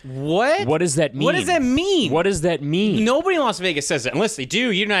 What? What does that mean? What does that mean? What does that mean? Nobody in Las Vegas says it. Unless they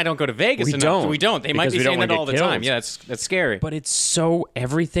do. You and I don't go to Vegas enough. Don't. We don't. They might be saying that all the time. Yeah, that's scary. But it's so...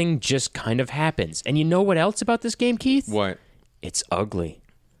 Everything just kind of happens. And you know what else about this game, Keith? What? It's ugly.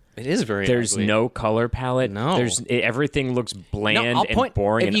 It is very There's ugly. No color palette. No. Everything looks bland and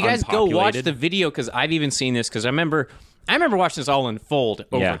boring and unpopulated. If you guys go watch the video, because I've even seen this, because I remember watching this all unfold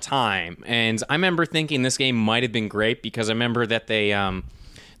over time. And I remember thinking this game might have been great because I remember that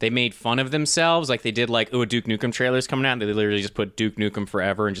they made fun of themselves, like they did like, a Duke Nukem trailer's coming out, and they literally just put Duke Nukem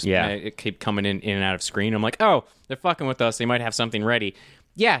Forever and just it keep coming in and out of screen. I'm like, oh, they're fucking with us. They might have something ready.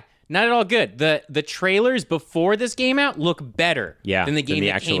 Yeah, not at all good. The trailers before this game out look better than the game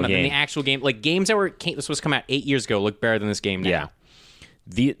that came out, than the actual game. Like games that were this was come out 8 years ago look better than this game now.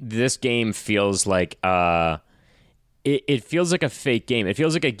 Yeah, this game feels like It feels like a fake game. It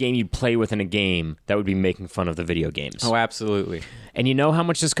feels like a game you'd play with in a game that would be making fun of the video games. Oh, absolutely. And you know how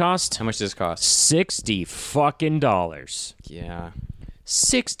much this cost? How much does this cost? $60 fucking dollars. Yeah.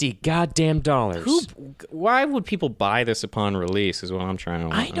 $60 goddamn dollars. Why would people buy this upon release is what I'm trying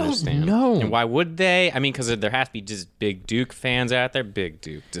to understand. I don't know. And why would they? I mean, because there has to be just big Duke fans out there. Big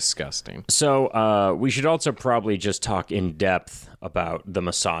Duke. Disgusting. So we should also probably just talk in depth about the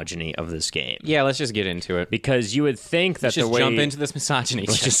misogyny of this game. Yeah, let's just get into it. Because you would think that let's jump into this misogyny.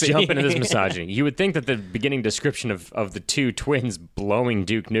 Let's just jump into this misogyny. You would think that the beginning description of the two twins blowing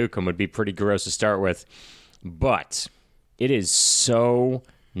Duke Nukem would be pretty gross to start with. But it is so...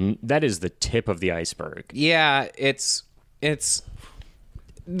 That is the tip of the iceberg. Yeah, it's...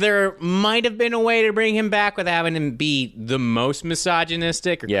 There might have been a way to bring him back without having him be the most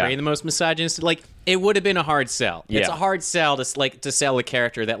misogynistic or create the most misogynistic. Like, it would have been a hard sell. Yeah. It's a hard sell to sell a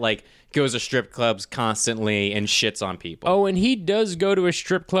character that, like, goes to strip clubs constantly and shits on people. Oh, and he does go to a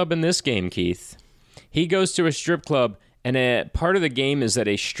strip club in this game, Keith. He goes to a strip club, and a part of the game is that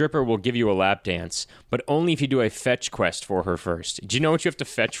a stripper will give you a lap dance, but only if you do a fetch quest for her first. Do you know what you have to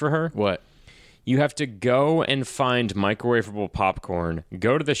fetch for her? What? You have to go and find microwavable popcorn,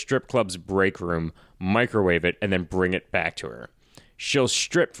 go to the strip club's break room, microwave it, and then bring it back to her. She'll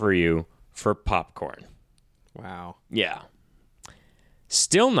strip for you for popcorn. Wow. Yeah.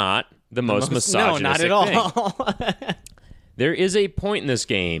 Still not the most misogynistic No, not at all. There is a point in this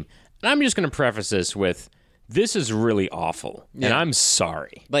game, and I'm just going to preface this with, this is really awful, and I'm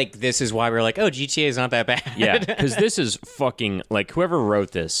sorry. Like, this is why we're like, oh, GTA is not that bad. Yeah, because this is fucking, like, whoever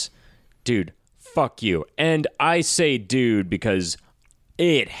wrote this, dude, fuck you. And I say dude because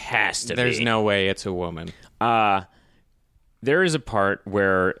it has to There's no way it's a woman. There is a part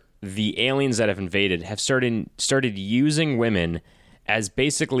where the aliens that have invaded have started using women as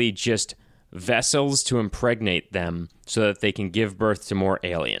basically just vessels to impregnate them so that they can give birth to more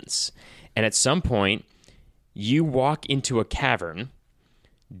aliens. And at some point, you walk into a cavern.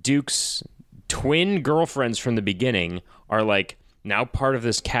 Duke's twin girlfriends from the beginning are like now part of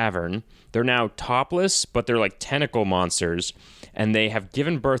this cavern. They're now topless, but they're like tentacle monsters. And they have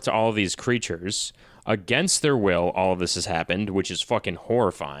given birth to all of these creatures. Against their will, all of this has happened, which is fucking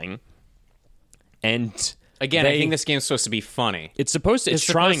horrifying. And again, I think this game's supposed to be funny. It's supposed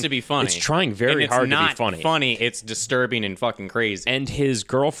to be funny. It's trying very hard to be funny. It's not funny. It's disturbing and fucking crazy. And his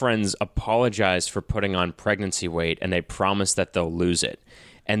girlfriends apologized for putting on pregnancy weight, and they promise that they'll lose it.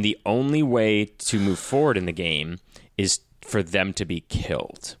 And the only way to move forward in the game is for them to be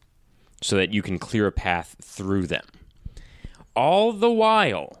killed so that you can clear a path through them. All the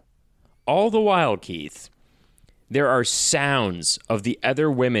while, Keith, there are sounds of the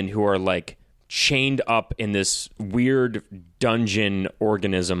other women who are like chained up in this weird dungeon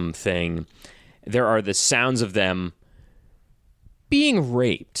organism thing. There are the sounds of them being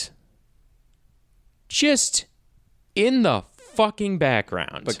raped. Just in the fucking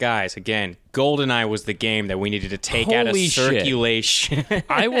background. But guys, again, GoldenEye was the game that we needed to take out of circulation.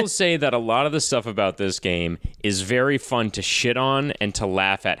 I will say that a lot of the stuff about this game is very fun to shit on and to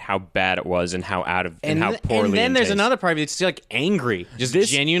laugh at how bad it was and how how poorly. And then there's another part of it that's like angry, just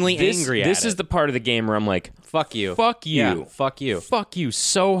genuinely angry. This is the part of the game where I'm like, fuck you, fuck you, yeah, fuck you, fuck you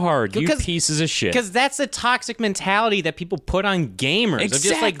so hard, you pieces of shit. Because that's the toxic mentality that people put on gamers. Exactly. Of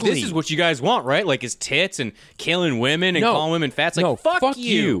just like, this is what you guys want, right? Like, is tits and killing women and calling women fat. It's like, fuck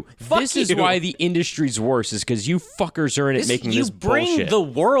you. This is why the industry's worse, is because you fuckers are in it making this bullshit. You bring the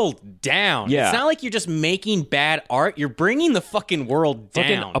world down. Yeah. It's not like you're just making bad art. You're bringing the fucking world down.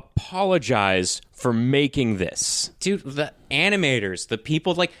 Fucking apologize for making this. Dude, the animators, the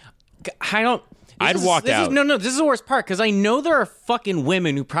people, like, I'd walk out. This is the worst part, because I know there are fucking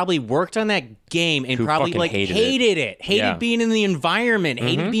women who probably worked on that game and probably like hated it. Hated being in the environment,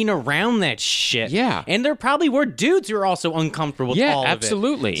 hated being around that shit. Yeah. And there probably were dudes who are also uncomfortable with all of it. Yeah,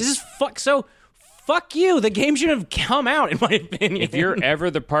 absolutely. This is fuck you. The game should have come out, in my opinion. If you're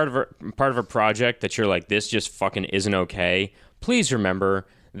ever the part of a project that you're like, this just fucking isn't okay, please remember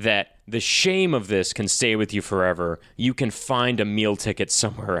that the shame of this can stay with you forever. You can find a meal ticket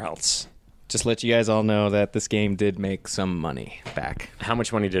somewhere else. Just let you guys all know that this game did make some money back. How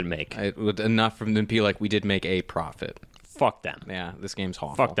much money did it make? Enough for them to be like, we did make a profit. Fuck them. Yeah, this game's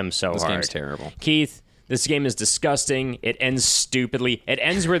awful. Fuck them so hard. This game's terrible. Keith, this game is disgusting. It ends stupidly. It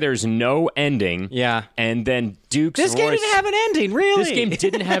ends where there's no ending. Yeah. And then Duke's This game didn't have an ending, really. This game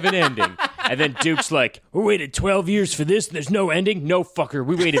didn't have an ending. And then Duke's like, we waited 12 years for this and there's no ending? No, fucker.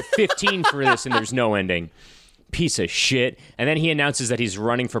 We waited 15 for this and there's no ending. Piece of shit. And then he announces that he's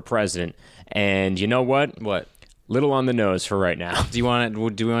running for president. And you know what? What? Little on the nose for right now. Do we want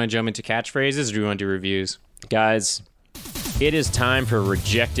to jump into catchphrases, or do we want to do reviews? Guys, it is time for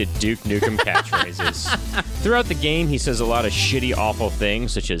rejected Duke Nukem catchphrases. Throughout the game, he says a lot of shitty, awful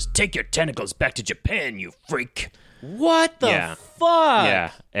things, such as, take your tentacles back to Japan, you freak. What the fuck?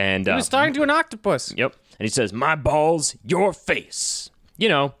 Yeah. And he was talking to an octopus. Yep. And he says, my balls, your face. You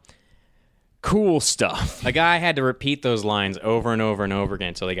know, cool stuff. A guy had to repeat those lines over and over and over again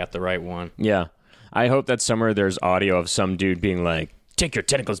until they got the right one. Yeah. I hope that somewhere there's audio of some dude being like, take your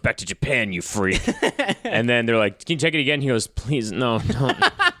tentacles back to Japan, you freak. And then they're like, can you take it again? He goes, please, no, don't.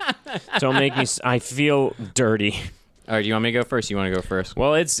 Don't make me, I feel dirty. All right, do you want me to go first? You want to go first?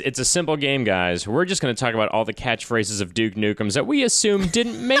 Well, it's a simple game, guys. We're just going to talk about all the catchphrases of Duke Nukem's that we assume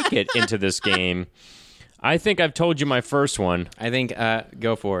didn't make it into this game. I think I've told you my first one. I think,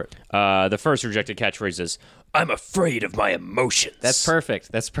 go for it. The first rejected catchphrase is, I'm afraid of my emotions. That's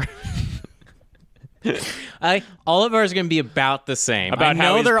perfect. That's perfect. All of ours are going to be about the same. About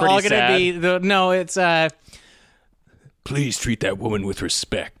how he's they're pretty all going to be. No, it's. Please treat that woman with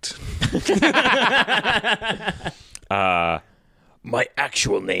respect. My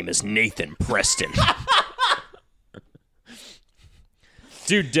actual name is Nathan Preston.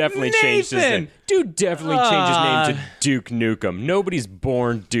 Dude definitely changed his name. Dude definitely changed his name to Duke Nukem. Nobody's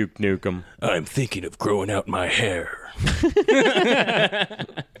born Duke Nukem. I'm thinking of growing out my hair.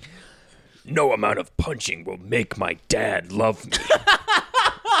 No amount of punching will make my dad love me.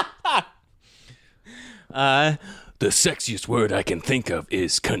 The sexiest word I can think of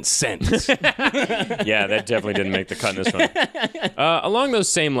is consent. Yeah, that definitely didn't make the cut in this one. Along those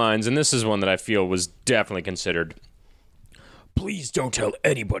same lines, and this is one that I feel was definitely considered. Please don't tell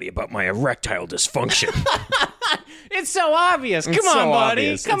anybody about my erectile dysfunction. It's so obvious. Come on, buddy.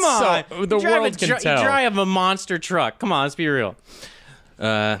 Obvious. Come on. The world can tell. You drive a monster truck. Come on, let's be real.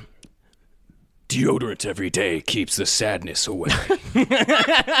 Deodorant every day keeps the sadness away. You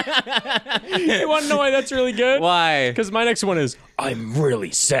want to know why that's really good? Why? Because my next one is, I'm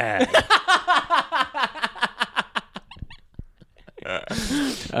really sad.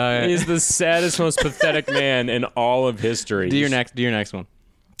 He's the saddest, most pathetic man in all of history. Do your next one.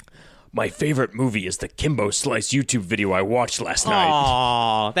 My favorite movie is the Kimbo Slice YouTube video I watched last night.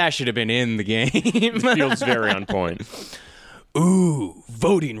 Aw, that should have been in the game. Feels very on point. Ooh,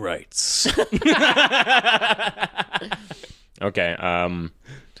 voting rights. Okay,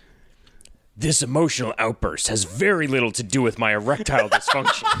 This emotional outburst has very little to do with my erectile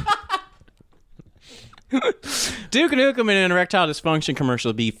dysfunction. Duke Nukem in an erectile dysfunction commercial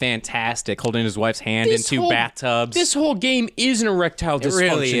would be fantastic, holding his wife's hand in two bathtubs. This whole game is an erectile dysfunction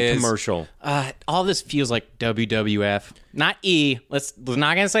really commercial. All this feels like WWF. Not E. We're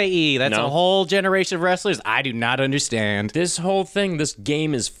not going to say E. That's a whole generation of wrestlers I do not understand. This whole thing, this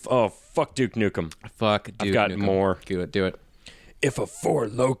game is... Oh, fuck Duke Nukem. Fuck Duke Nukem. I've got more. Do it. If a Four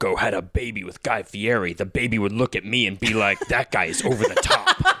Loko had a baby with Guy Fieri, the baby would look at me and be like, that guy is over the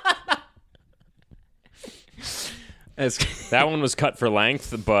top. That one was cut for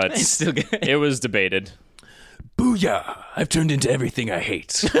length, but it's still good. It was debated. Booyah! I've turned into everything I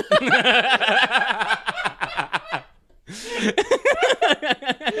hate.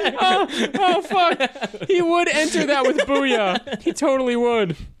 Oh, fuck. He would enter that with booyah. He totally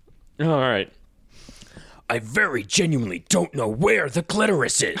would. All right. I very genuinely don't know where the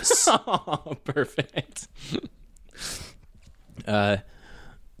clitoris is. Oh, perfect.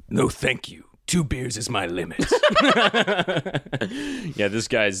 No, thank you. 2 beers is my limit. Yeah, this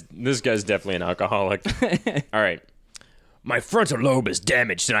guy's definitely an alcoholic. All right. My frontal lobe is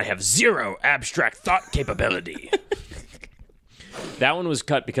damaged and I have 0 abstract thought capability. That one was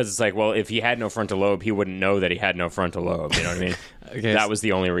cut because it's like, well, if he had no frontal lobe, he wouldn't know that he had no frontal lobe. You know what I mean? Okay, that was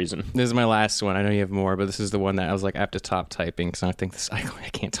the only reason. This is my last one. I know you have more, but this is the one that I was like, I have to top typing because I think I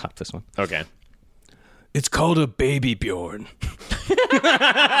can't top this one. Okay. It's called a baby Bjorn.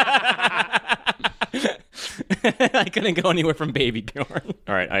 I couldn't go anywhere from Baby Bjorn.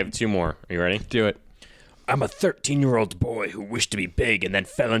 All right, I have 2 more. Are you ready? Do it. I'm a 13-year-old boy who wished to be big and then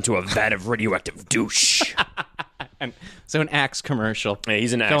fell into a vat of radioactive douche. So an Axe commercial. Yeah,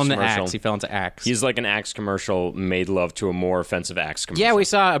 he's an Axe commercial. He fell into Axe. He's like an Axe commercial made love to a more offensive Axe commercial. Yeah, we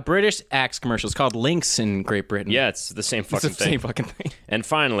saw a British Axe commercial. It's called Lynx in Great Britain. Yeah, it's the same fucking thing. Same fucking thing. And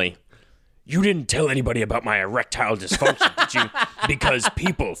finally, you didn't tell anybody about my erectile dysfunction, did you? Because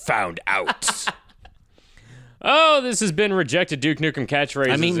people found out. Oh, this has been rejected Duke Nukem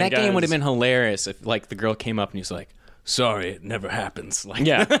catchphrases. I mean, that game would have been hilarious if, like, the girl came up and he was like, sorry, it never happens. Like,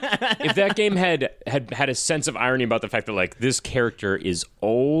 yeah. If that game had a sense of irony about the fact that, like, this character is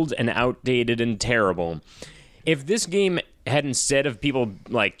old and outdated and terrible. If this game had, instead of people,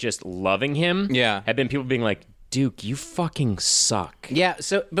 like, just loving him, had been people being like, Duke, you fucking suck. Yeah,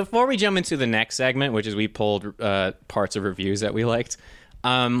 so before we jump into the next segment, which is we pulled parts of reviews that we liked,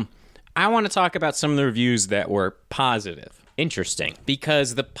 I want to talk about some of the reviews that were positive. Interesting.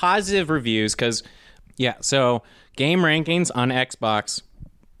 Because the positive reviews, so Game Rankings on Xbox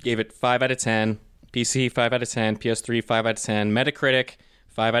gave it 5 out of 10, PC 5 out of 10, PS3 5 out of 10, Metacritic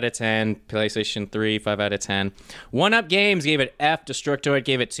 5 out of 10, PlayStation 3 5 out of 10. 1UP Games gave it F, Destructoid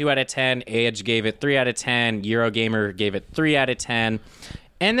gave it 2 out of 10, Edge gave it 3 out of 10, Eurogamer gave it 3 out of 10.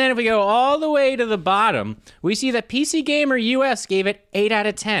 And then if we go all the way to the bottom, we see that PC Gamer US gave it 8 out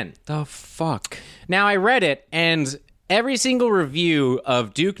of 10. The fuck? Now, I read it, and every single review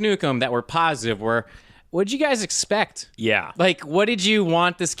of Duke Nukem that were positive were, what did you guys expect? Yeah. Like, what did you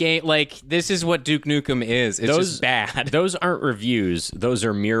want this game? Like, this is what Duke Nukem is. It's just bad. Those aren't reviews. Those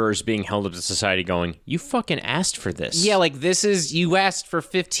are mirrors being held up to society going, you fucking asked for this. Yeah, like, this is, you asked for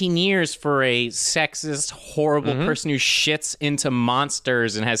 15 years for a sexist, horrible person who shits into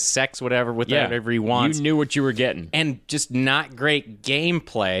monsters and has sex whatever with whatever he wants. You knew what you were getting. And just not great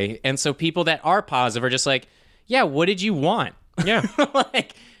gameplay. And so people that are positive are just like, yeah, what did you want? Yeah.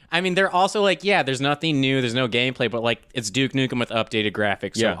 Like... I mean, they're also like, yeah, there's nothing new, there's no gameplay, but like, it's Duke Nukem with updated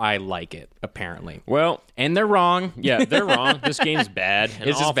graphics, so I like it, apparently. Well, and they're wrong. Yeah, they're wrong. This game's bad.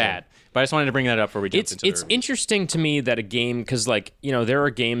 It's just bad. But I just wanted to bring that up before we jump into It's interesting to me that a game, because, like, you know, there are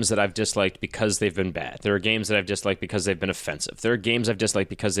games that I've disliked because they've been bad. There are games that I've disliked because they've been offensive. There are games I've disliked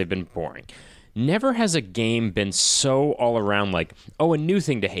because they've been boring. Never has a game been so all around like, oh, a new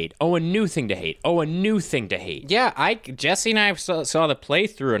thing to hate. Oh, a new thing to hate. Oh, a new thing to hate. Yeah, Jesse and I saw the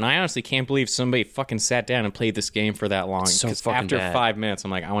playthrough, and I honestly can't believe somebody fucking sat down and played this game for that long. It's so fucking after bad. 5 minutes,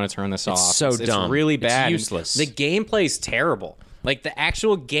 I'm like, I want to turn this off. So dumb. It's really bad. It's useless. The gameplay's terrible. Like, the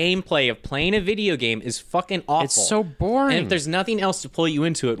actual gameplay of playing a video game is fucking awful. It's so boring. And if there's nothing else to pull you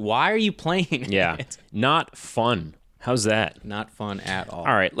into it, why are you playing it? Yeah, not fun. How's that? Not fun at all.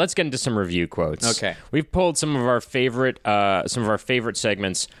 All right, let's get into some review quotes. Okay. We've pulled some of our favorite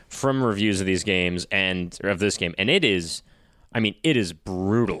segments from reviews of these games and of this game, and it is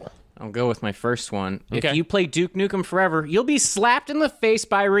brutal. I'll go with my first one. Okay. If you play Duke Nukem Forever, you'll be slapped in the face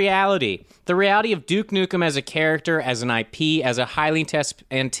by reality. The reality of Duke Nukem as a character, as an IP, as a highly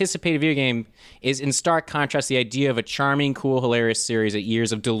anticipated video game is in stark contrast to the idea of a charming, cool, hilarious series that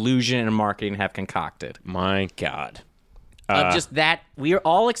years of delusion and marketing have concocted. My God. Just that, we are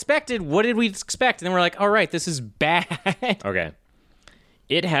all expected. What did we expect? And then we're like, all right, this is bad. Okay.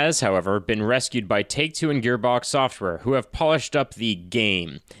 It has, however, been rescued by Take-Two and Gearbox Software, who have polished up the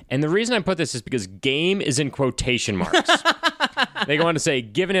game. And the reason I put this is because game is in quotation marks. They go on to say,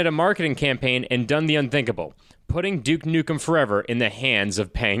 given it a marketing campaign and done the unthinkable, putting Duke Nukem Forever in the hands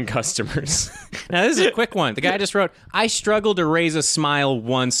of paying customers. Now, this is a quick one. The guy just wrote, I struggled to raise a smile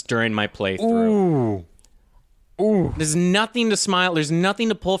once during my playthrough. Ooh. There's nothing to smile. There's nothing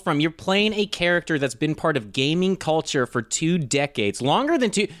to pull from. You're playing a character that's been part of gaming culture for 2 decades, longer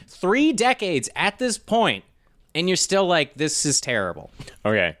than 3 decades at this point, and you're still like, this is terrible.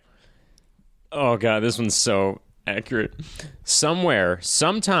 Okay. Oh, God, this one's so accurate.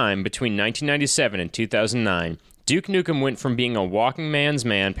 Sometime between 1997 and 2009, Duke Nukem went from being a walking man's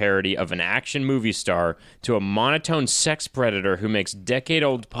man parody of an action movie star to a monotone sex predator who makes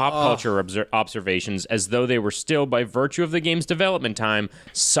decade-old pop culture observations as though they were still, by virtue of the game's development time,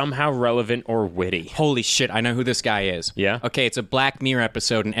 somehow relevant or witty. Holy shit, I know who this guy is. Yeah? Okay, it's a Black Mirror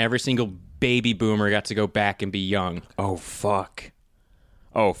episode, and every single baby boomer got to go back and be young. Oh, fuck.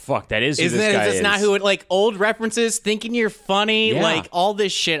 That is who this guy is. Is this not who it, like, old references, thinking you're funny, yeah. like, all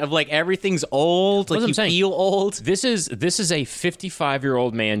this shit of, like, everything's old, like, you feel old. This is a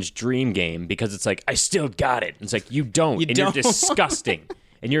 55-year-old man's dream game because it's like, I still got it. It's like, you don't. You're disgusting.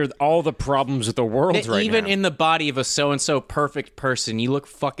 And you're all the problems with the world right now. Even in the body of a so-and-so perfect person, you look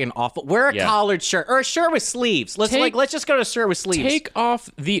fucking awful. Wear a collared shirt, or a shirt with sleeves. Let's just go to a shirt with sleeves. Take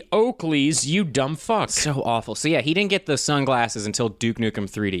off the Oakleys, you dumb fuck. So awful. So yeah, he didn't get the sunglasses until Duke Nukem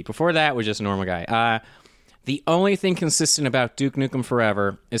 3D. Before that, was just a normal guy. The only thing consistent about Duke Nukem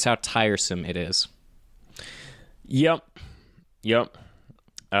Forever is how tiresome it is. Yep.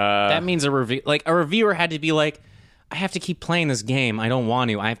 That means a reviewer had to be like, I have to keep playing this game. I don't want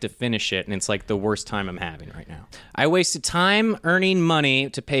to. I have to finish it, and it's like the worst time I'm having right now. I wasted time earning money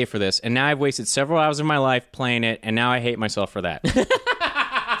to pay for this, and now I've wasted several hours of my life playing it, and now I hate myself for that.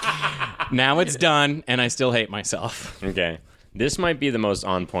 Now it's done, and I still hate myself. Okay. This might be the most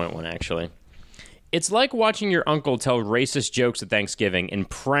on-point one, actually. It's like watching your uncle tell racist jokes at Thanksgiving and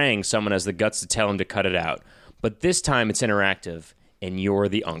praying someone has the guts to tell him to cut it out. But this time it's interactive, and you're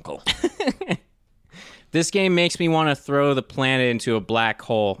the uncle. This game makes me want to throw the planet into a black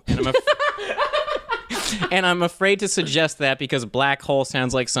hole. And I'm afraid to suggest that because black hole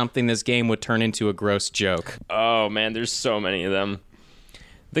sounds like something this game would turn into a gross joke. Oh, man, there's so many of them.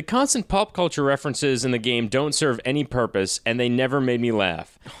 The constant pop culture references in the game don't serve any purpose, and they never made me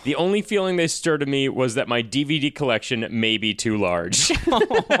laugh. The only feeling they stirred in me was that my DVD collection may be too large.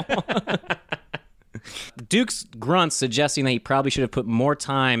 Duke's grunts suggesting that he probably should have put more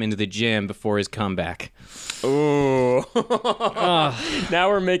time into the gym before his comeback. Ooh. Now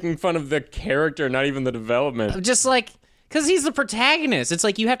we're making fun of the character, not even the development. Just like, because he's the protagonist. It's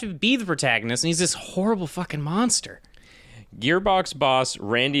like you have to be the protagonist, and he's this horrible fucking monster. Gearbox boss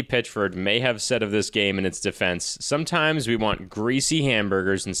Randy Pitchford may have said of this game in its defense, sometimes we want greasy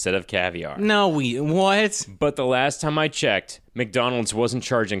hamburgers instead of caviar. No, what? But the last time I checked, McDonald's wasn't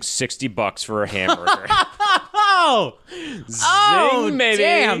charging $60 for a hamburger. Zing, baby.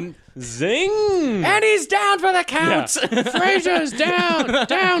 Damn. Zing. And he's down for the count. Yeah. Frasier's down.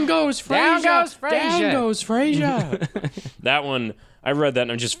 Down goes Frasier. Down goes Frasier. That one, I read that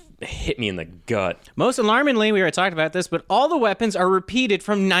and it just hit me in the gut. Most alarmingly, we already talked about this, but all the weapons are repeated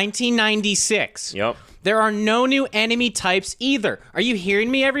from 1996. Yep. There are no new enemy types either. Are you hearing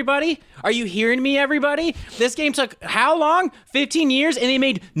me, everybody? This game took how long? 15 years, and they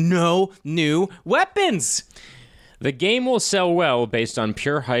made no new weapons. The game will sell well based on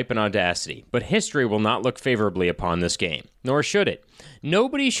pure hype and audacity, but history will not look favorably upon this game, nor should it.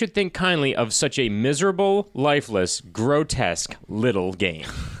 Nobody should think kindly of such a miserable, lifeless, grotesque little game.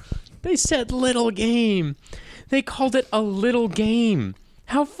 They said little game. They called it a little game.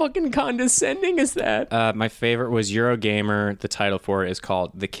 How fucking condescending is that? My favorite was Eurogamer. The title for it is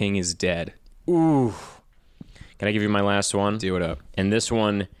called The King is Dead. Ooh. Can I give you my last one? Do it up. And this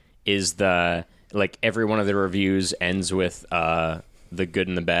one is every one of the reviews ends with the good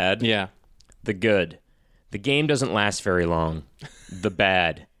and the bad. Yeah. The good. The game doesn't last very long. The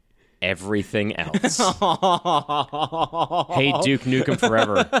bad. Everything else. Hey, Duke Nukem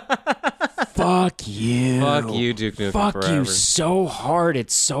Forever. Fuck you. Fuck you, Duke Nukem Forever. Fuck you so hard.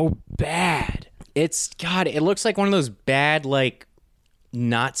 It's so bad. God, it looks like one of those bad,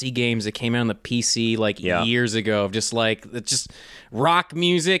 Nazi games that came out on the PC years ago of just rock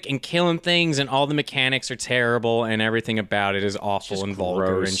music and killing things, and all the mechanics are terrible and everything about it is awful and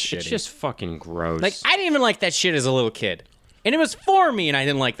vulgar and shitty. It's just fucking gross. I didn't even like that shit as a little kid. And it was for me and I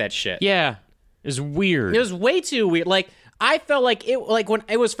didn't like that shit. Yeah. It was weird. It was way too weird. I felt when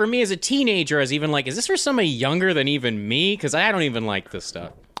it was for me as a teenager, I was even is this for somebody younger than even me? Because I don't even like this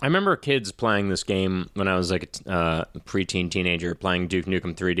stuff. I remember kids playing this game when I was a preteen teenager, playing Duke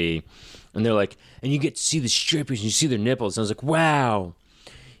Nukem 3D, and they're like, and you get to see the strippers and you see their nipples, and I was like, wow,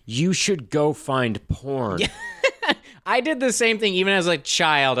 you should go find porn. Yeah. I did the same thing even as a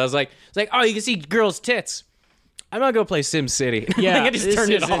child. I was like, oh, you can see girls' tits. I'm gonna go play Sim City. Yeah, I just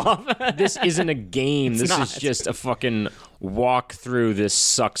turned it off. This isn't a game. This is just a fucking walk through this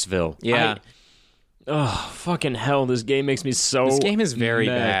Sucksville. Yeah. Fucking hell, this game makes me so This game is very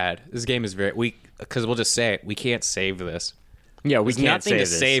mad. bad. This game is because we'll just say it, we can't save this. Yeah, we can't nothing save to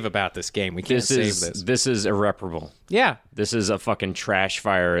this. save about this game. We can't save this. This is irreparable. Yeah. This is a fucking trash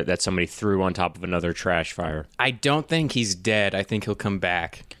fire that somebody threw on top of another trash fire. I don't think he's dead. I think he'll come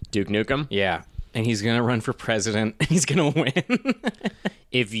back. Duke Nukem? Yeah. And he's going to run for president, and he's going to win.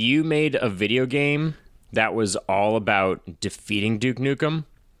 If you made a video game that was all about defeating Duke Nukem,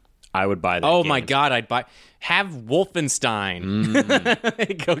 I would buy that game. My God, I'd buy... Have Wolfenstein.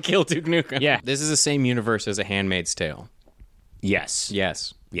 Go kill Duke Nukem. Yeah. This is the same universe as A Handmaid's Tale. Yes.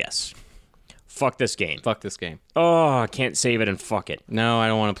 Yes. Fuck this game. Fuck this game. Oh, I can't save it and fuck it. No, I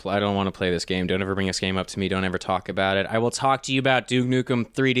don't want to. I don't want to play this game. Don't ever bring this game up to me. Don't ever talk about it. I will talk to you about Duke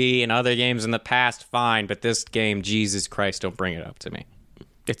Nukem 3D and other games in the past. Fine, but this game, Jesus Christ, don't bring it up to me.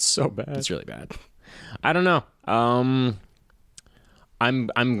 It's so bad. It's really bad. I don't know.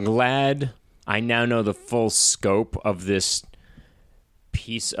 I'm glad I now know the full scope of this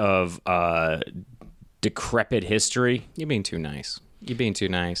piece of decrepit history. You're being too nice.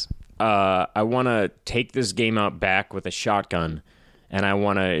 I want to take this game out back with a shotgun, and I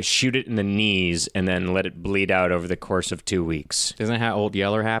want to shoot it in the knees and then let it bleed out over the course of 2 weeks. Isn't that how Old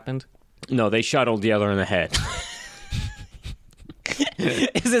Yeller happened? No, they shot Old Yeller in the head.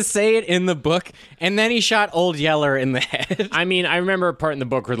 Does it say it in the book? And then he shot Old Yeller in the head. I mean, I remember a part in the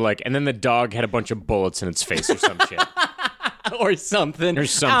book where and then the dog had a bunch of bullets in its face or some shit. Or something. Or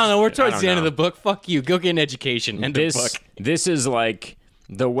some I don't know. We're shit. towards the end of the book. Fuck you. Go get an education. End of book. This is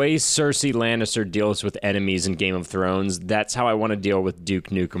the way Cersei Lannister deals with enemies in Game of Thrones. That's how I want to deal with Duke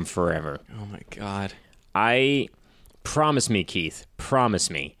Nukem Forever. Oh my God. Promise me, Keith,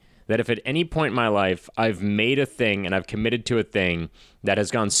 that if at any point in my life I've made a thing and I've committed to a thing that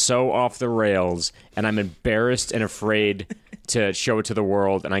has gone so off the rails and I'm embarrassed and afraid to show it to the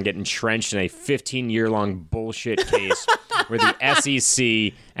world and I get entrenched in a 15-year-long bullshit case where the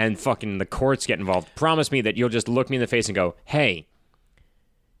SEC and fucking the courts get involved, promise me that you'll just look me in the face and go, hey,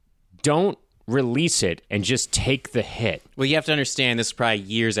 don't release it and just take the hit. Well, you have to understand, this is probably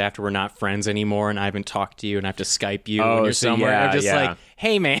years after we're not friends anymore, and I haven't talked to you, and I have to Skype you when you're somewhere. Yeah, I'm just like,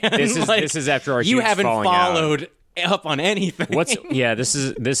 hey, man. This is after our you huge haven't falling followed out. Up on anything. This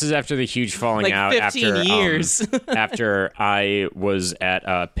is after the huge falling out 15 after years. After I was at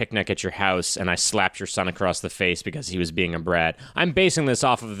a picnic at your house and I slapped your son across the face because he was being a brat. I'm basing this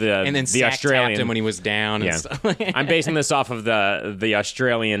off of the Australian him when he was down. Yeah. And stuff. I'm basing this off of the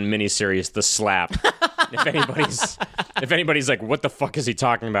Australian miniseries The Slap. If anybody's like, what the fuck is he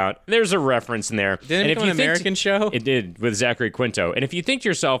talking about? There's a reference in there. Didn't it become an American show? It did, with Zachary Quinto. And if you think to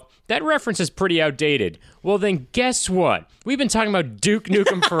yourself, that reference is pretty outdated, well then guess what? We've been talking about Duke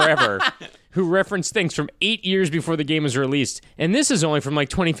Nukem Forever, who referenced things from 8 years before the game was released. And this is only from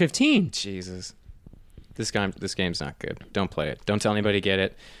 2015. Jesus. This game's not good. Don't play it. Don't tell anybody to get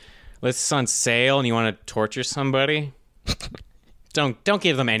it. It's on sale and you want to torture somebody? Don't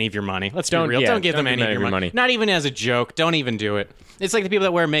give them any of your money. Let's be real. Don't give them any of your money. Not even as a joke. Don't even do it. It's like the people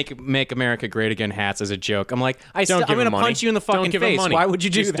that wear "Make America Great Again" hats as a joke. I'm like, I'm going to punch you in the fucking face. Why would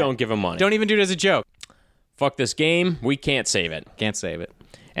you do that? Don't give them money. Don't even do it as a joke. Fuck this game. We can't save it. Can't save it.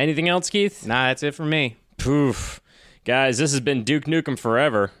 Anything else, Keith? Nah, that's it for me. Poof. Guys, this has been Duke Nukem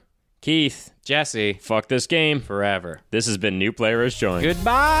Forever. Keith. Jesse. Fuck this game. Forever. This has been New Player Has Joined.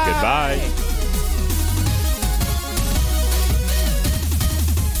 Goodbye. Goodbye.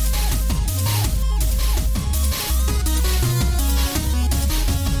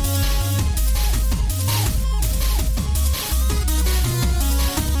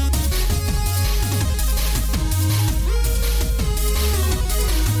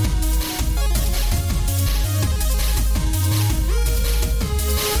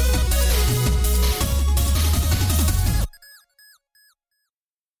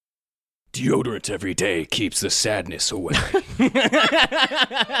 Deodorant every day keeps the sadness away. You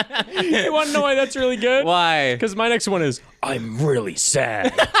want to know why that's really good? Why? Because my next one is, I'm really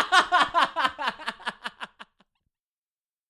sad.